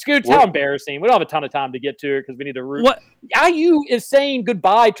up. Scoots, how embarrassing. We don't have a ton of time to get to it because we need to root. What? IU is saying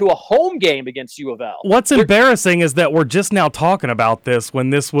goodbye to a home game against U of L. What's embarrassing is that we're just now talking about this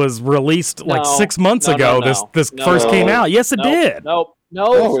when this was released 6 months ago. This first came out. Yes, it did. No,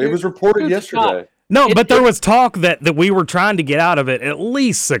 it was reported yesterday. But there was talk that we were trying to get out of it at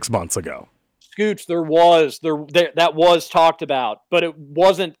least 6 months ago. Scoots, that was talked about, but it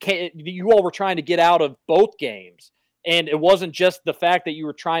wasn't. You all were trying to get out of both games, and it wasn't just the fact that you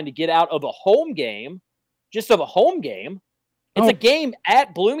were trying to get out of a home game, just of a home game. It's a game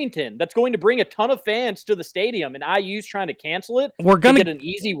at Bloomington that's going to bring a ton of fans to the stadium, and IU's trying to cancel it. We're going to get an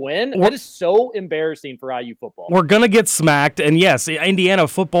easy win. That is so embarrassing for IU football. We're going to get smacked, and yes, Indiana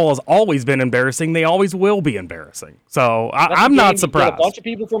football has always been embarrassing. They always will be embarrassing. So I'm not surprised. A bunch of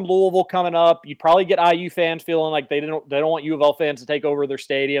people from Louisville coming up. You'd probably get IU fans feeling like they don't want U of L fans to take over their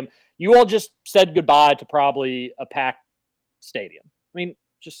stadium. You all just said goodbye to probably a packed stadium. I mean,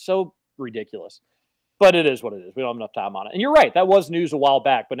 just so ridiculous. But it is what it is. We don't have enough time on it. And you're right. That was news a while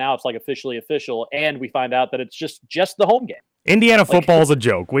back, but now it's like officially official, and we find out that it's just the home game. Indiana football is a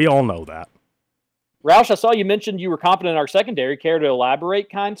joke. We all know that. Roush, I saw you mentioned you were confident in our secondary. Care to elaborate,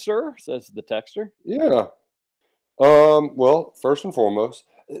 kind sir? Says the texter. Yeah. Well, first and foremost,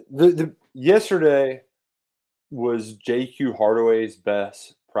 yesterday was JQ Hardaway's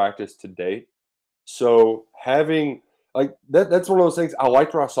best practice to date. So having that's one of those things. I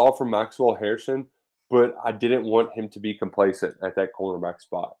liked what I saw from Maxwell Harrison, but I didn't want him to be complacent at that cornerback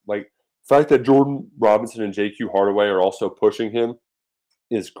spot. The fact that Jordan Robinson and JQ Hardaway are also pushing him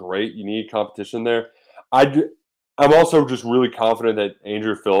is great. You need competition there. I'm also just really confident that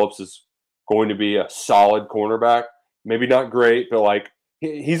Andrew Phillips is going to be a solid cornerback. Maybe not great, but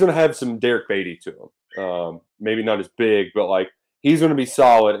he's going to have some Derek Beatty to him. Maybe not as big, but he's going to be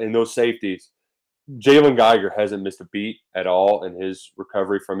solid in those safeties. Jalen Geiger hasn't missed a beat at all in his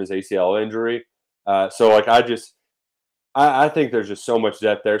recovery from his ACL injury. I think there's just so much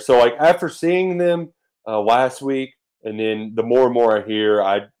depth there. So after seeing them last week, and then the more and more I hear,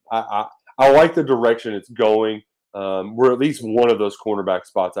 I like the direction it's going. We're at least one of those cornerback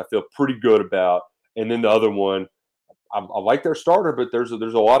spots I feel pretty good about, and then the other one, I like their starter, but there's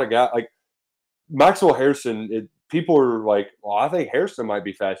a lot of guys Maxwell Harrison. People are well, I think Harrison might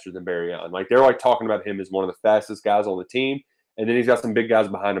be faster than Barry Allen. They're talking about him as one of the fastest guys on the team, and then he's got some big guys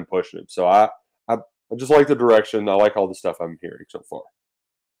behind him pushing him. So I just like the direction. I like all the stuff I'm hearing so far.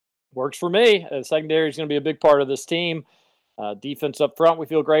 Works for me. Secondary is going to be a big part of this team. Defense up front, we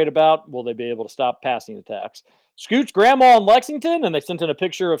feel great about. Will they be able to stop passing attacks? Scoot's grandma in Lexington, and they sent in a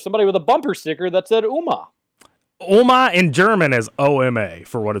picture of somebody with a bumper sticker that said Oma. Oma in German is OMA,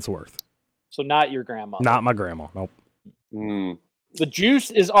 for what it's worth. So not your grandma. Not my grandma. Nope. The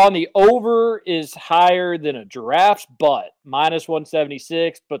juice is on the over is higher than a giraffe's butt,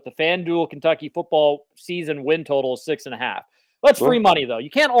 -176. But the FanDuel Kentucky football season win total is 6.5. That's free money, though. You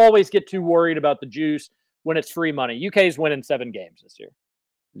can't always get too worried about the juice when it's free money. UK's winning 7 games this year.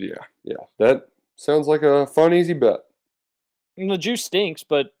 Yeah. That sounds like a fun, easy bet. And the juice stinks,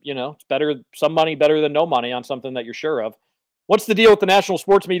 but, it's better. Some money better than no money on something that you're sure of. What's the deal with the national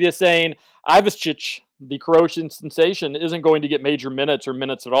sports media saying Ivicic, the Croatian sensation, isn't going to get major minutes or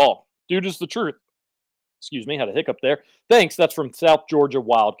minutes at all? Dude, is the truth. Excuse me, had a hiccup there. Thanks. That's from South Georgia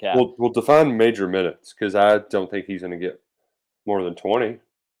Wildcat. We'll define major minutes because I don't think he's going to get more than 20.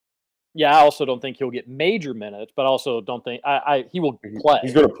 Yeah, I also don't think he'll get major minutes, but also don't think he will play.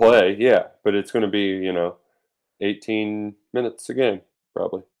 He's going to play, yeah, but it's going to be 18 minutes a game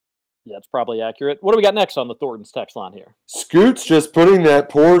probably. Yeah, it's probably accurate. What do we got next on the Thornton's text line here? Scoot's just putting that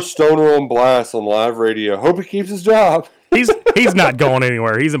poor stoner on blast on live radio. Hope he keeps his job. He's not going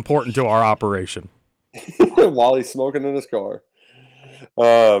anywhere. He's important to our operation. While he's smoking in his car.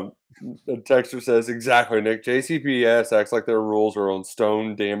 The texter says, exactly, Nick. JCPS acts like their rules are on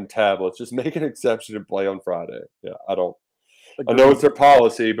stone damn tablets. Just make an exception and play on Friday. Yeah, I know it's their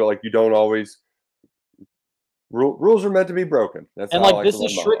policy, but you don't always. Rules are meant to be broken. That's this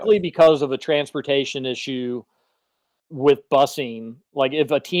is strictly because of a transportation issue with busing.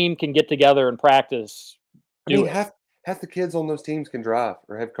 If a team can get together and practice, half the kids on those teams can drive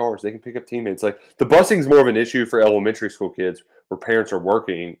or have cars. They can pick up teammates. The busing is more of an issue for elementary school kids where parents are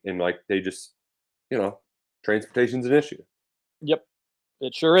working and they just, transportation's an issue. Yep,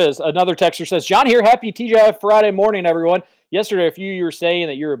 it sure is. Another texter says, John here, happy TGI Friday morning, everyone. Yesterday, a few of you were saying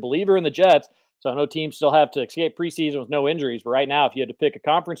that you're a believer in the Jets. So I know teams still have to escape preseason with no injuries, but right now, if you had to pick a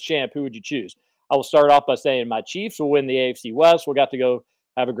conference champ, who would you choose? I will start off by saying my Chiefs will win the AFC West. We'll got to go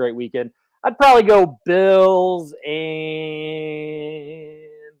have a great weekend. I'd probably go Bills and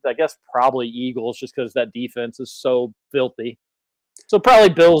I guess probably Eagles just because that defense is so filthy. So probably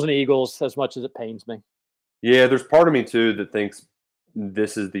Bills and Eagles as much as it pains me. Yeah, there's part of me too that thinks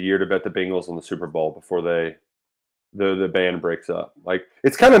this is the year to bet the Bengals on the Super Bowl before the band breaks up. Like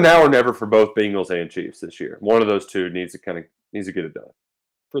it's kind of now or never for both Bengals and Chiefs this year. One of those two needs to get it done.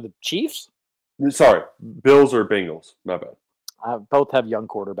 For the Chiefs? Sorry, Bills or Bengals. My bad. Both have young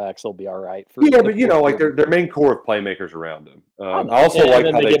quarterbacks. They'll be all right. Yeah, but like their main core of playmakers around them. I also like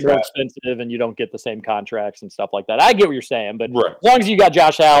how they get more expensive, and you don't get the same contracts and stuff like that. I get what you're saying, but as long as you got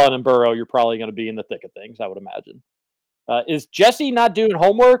Josh Allen and Burrow, you're probably going to be in the thick of things. I would imagine. Is Jesse not doing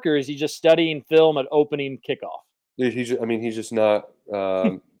homework, or is he just studying film at opening kickoff? He's just not.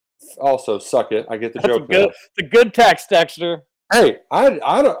 Also, suck it. I get the joke. It's a good text, Dexter. Hey,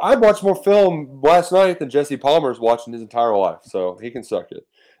 I watched more film last night than Jesse Palmer's watching his entire life, so he can suck it.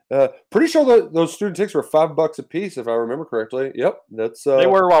 Pretty sure those student tickets were $5 a piece, if I remember correctly. Yep, that's. They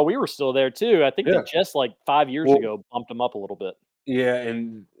were while we were still there too. I think they just like 5 years ago bumped them up a little bit. Yeah,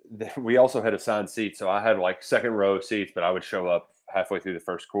 and we also had assigned seats, so I had like second row seats, but I would show up halfway through the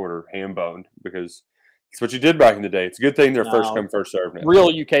first quarter, ham boned, because it's what you did back in the day. It's a good thing they're first come, first serve now. Real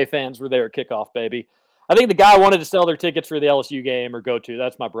UK fans were there at kickoff, baby. I think the guy wanted to sell their tickets for the LSU game or go to.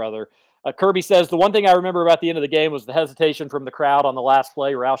 That's my brother. Kirby says, the one thing I remember about the end of the game was the hesitation from the crowd on the last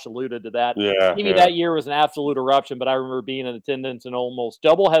play. Roush alluded to that. Maybe that year was an absolute eruption, but I remember being in attendance and almost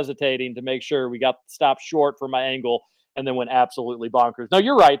double hesitating to make sure we got stopped short from my angle and then went absolutely bonkers. No,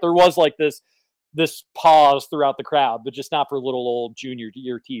 you're right. There was like this pause throughout the crowd, but just not for little old junior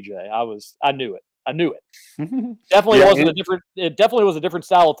year TJ. I knew it. It definitely was a different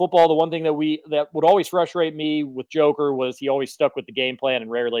style of football. The one thing that would always frustrate me with Joker was he always stuck with the game plan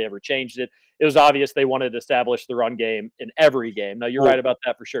and rarely ever changed it. It was obvious they wanted to establish the run game in every game. Now you're right about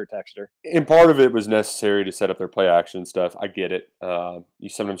that for sure, Texter. And part of it was necessary to set up their play action stuff. I get it.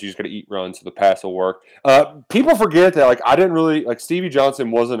 Sometimes you just got to eat runs so the pass will work. People forget that I didn't really like Stevie Johnson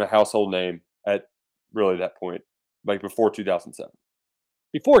wasn't a household name at really that point, like before 2007.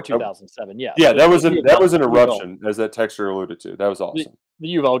 Before 2007, yeah. Yeah, that was an eruption, as that texter alluded to. That was awesome. The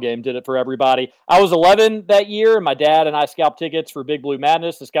U-L game did it for everybody. I was 11 that year, and my dad and I scalped tickets for Big Blue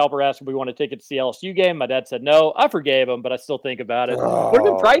Madness. The scalper asked if we wanted tickets to the LSU game. My dad said no. I forgave him, but I still think about it. Would have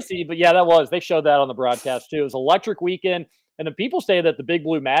been pricey, but yeah, that was. They showed that on the broadcast, too. It was an electric weekend, and then people say that the Big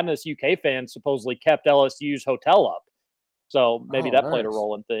Blue Madness UK fans supposedly kept LSU's hotel up. So maybe that played a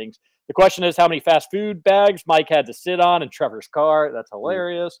role in things. The question is how many fast food bags Mike had to sit on in Trevor's car. That's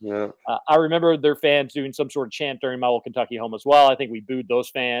hilarious. Yeah. I remember their fans doing some sort of chant during my old Kentucky home as well. I think we booed those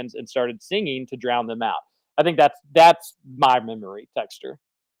fans and started singing to drown them out. I think that's my memory, Texter.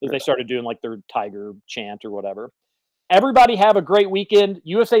 They started doing like their Tiger chant or whatever. Everybody have a great weekend.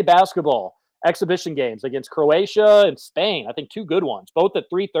 USA basketball exhibition games against Croatia and Spain. I think two good ones, both at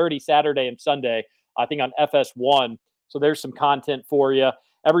 3:30 Saturday and Sunday, I think on FS1. So there's some content for you.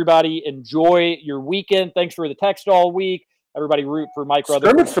 Everybody enjoy your weekend. Thanks for the text all week. Everybody root for Mike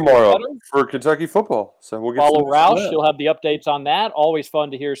Rutherford. Scrimmage tomorrow for Kentucky football. So we'll get follow Roush. He'll have the updates on that. Always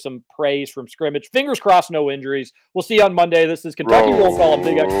fun to hear some praise from scrimmage. Fingers crossed, no injuries. We'll see you on Monday. This is Kentucky Roll Call, a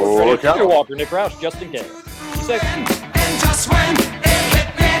Big X. Walker, Nick Roush, just in case. 6.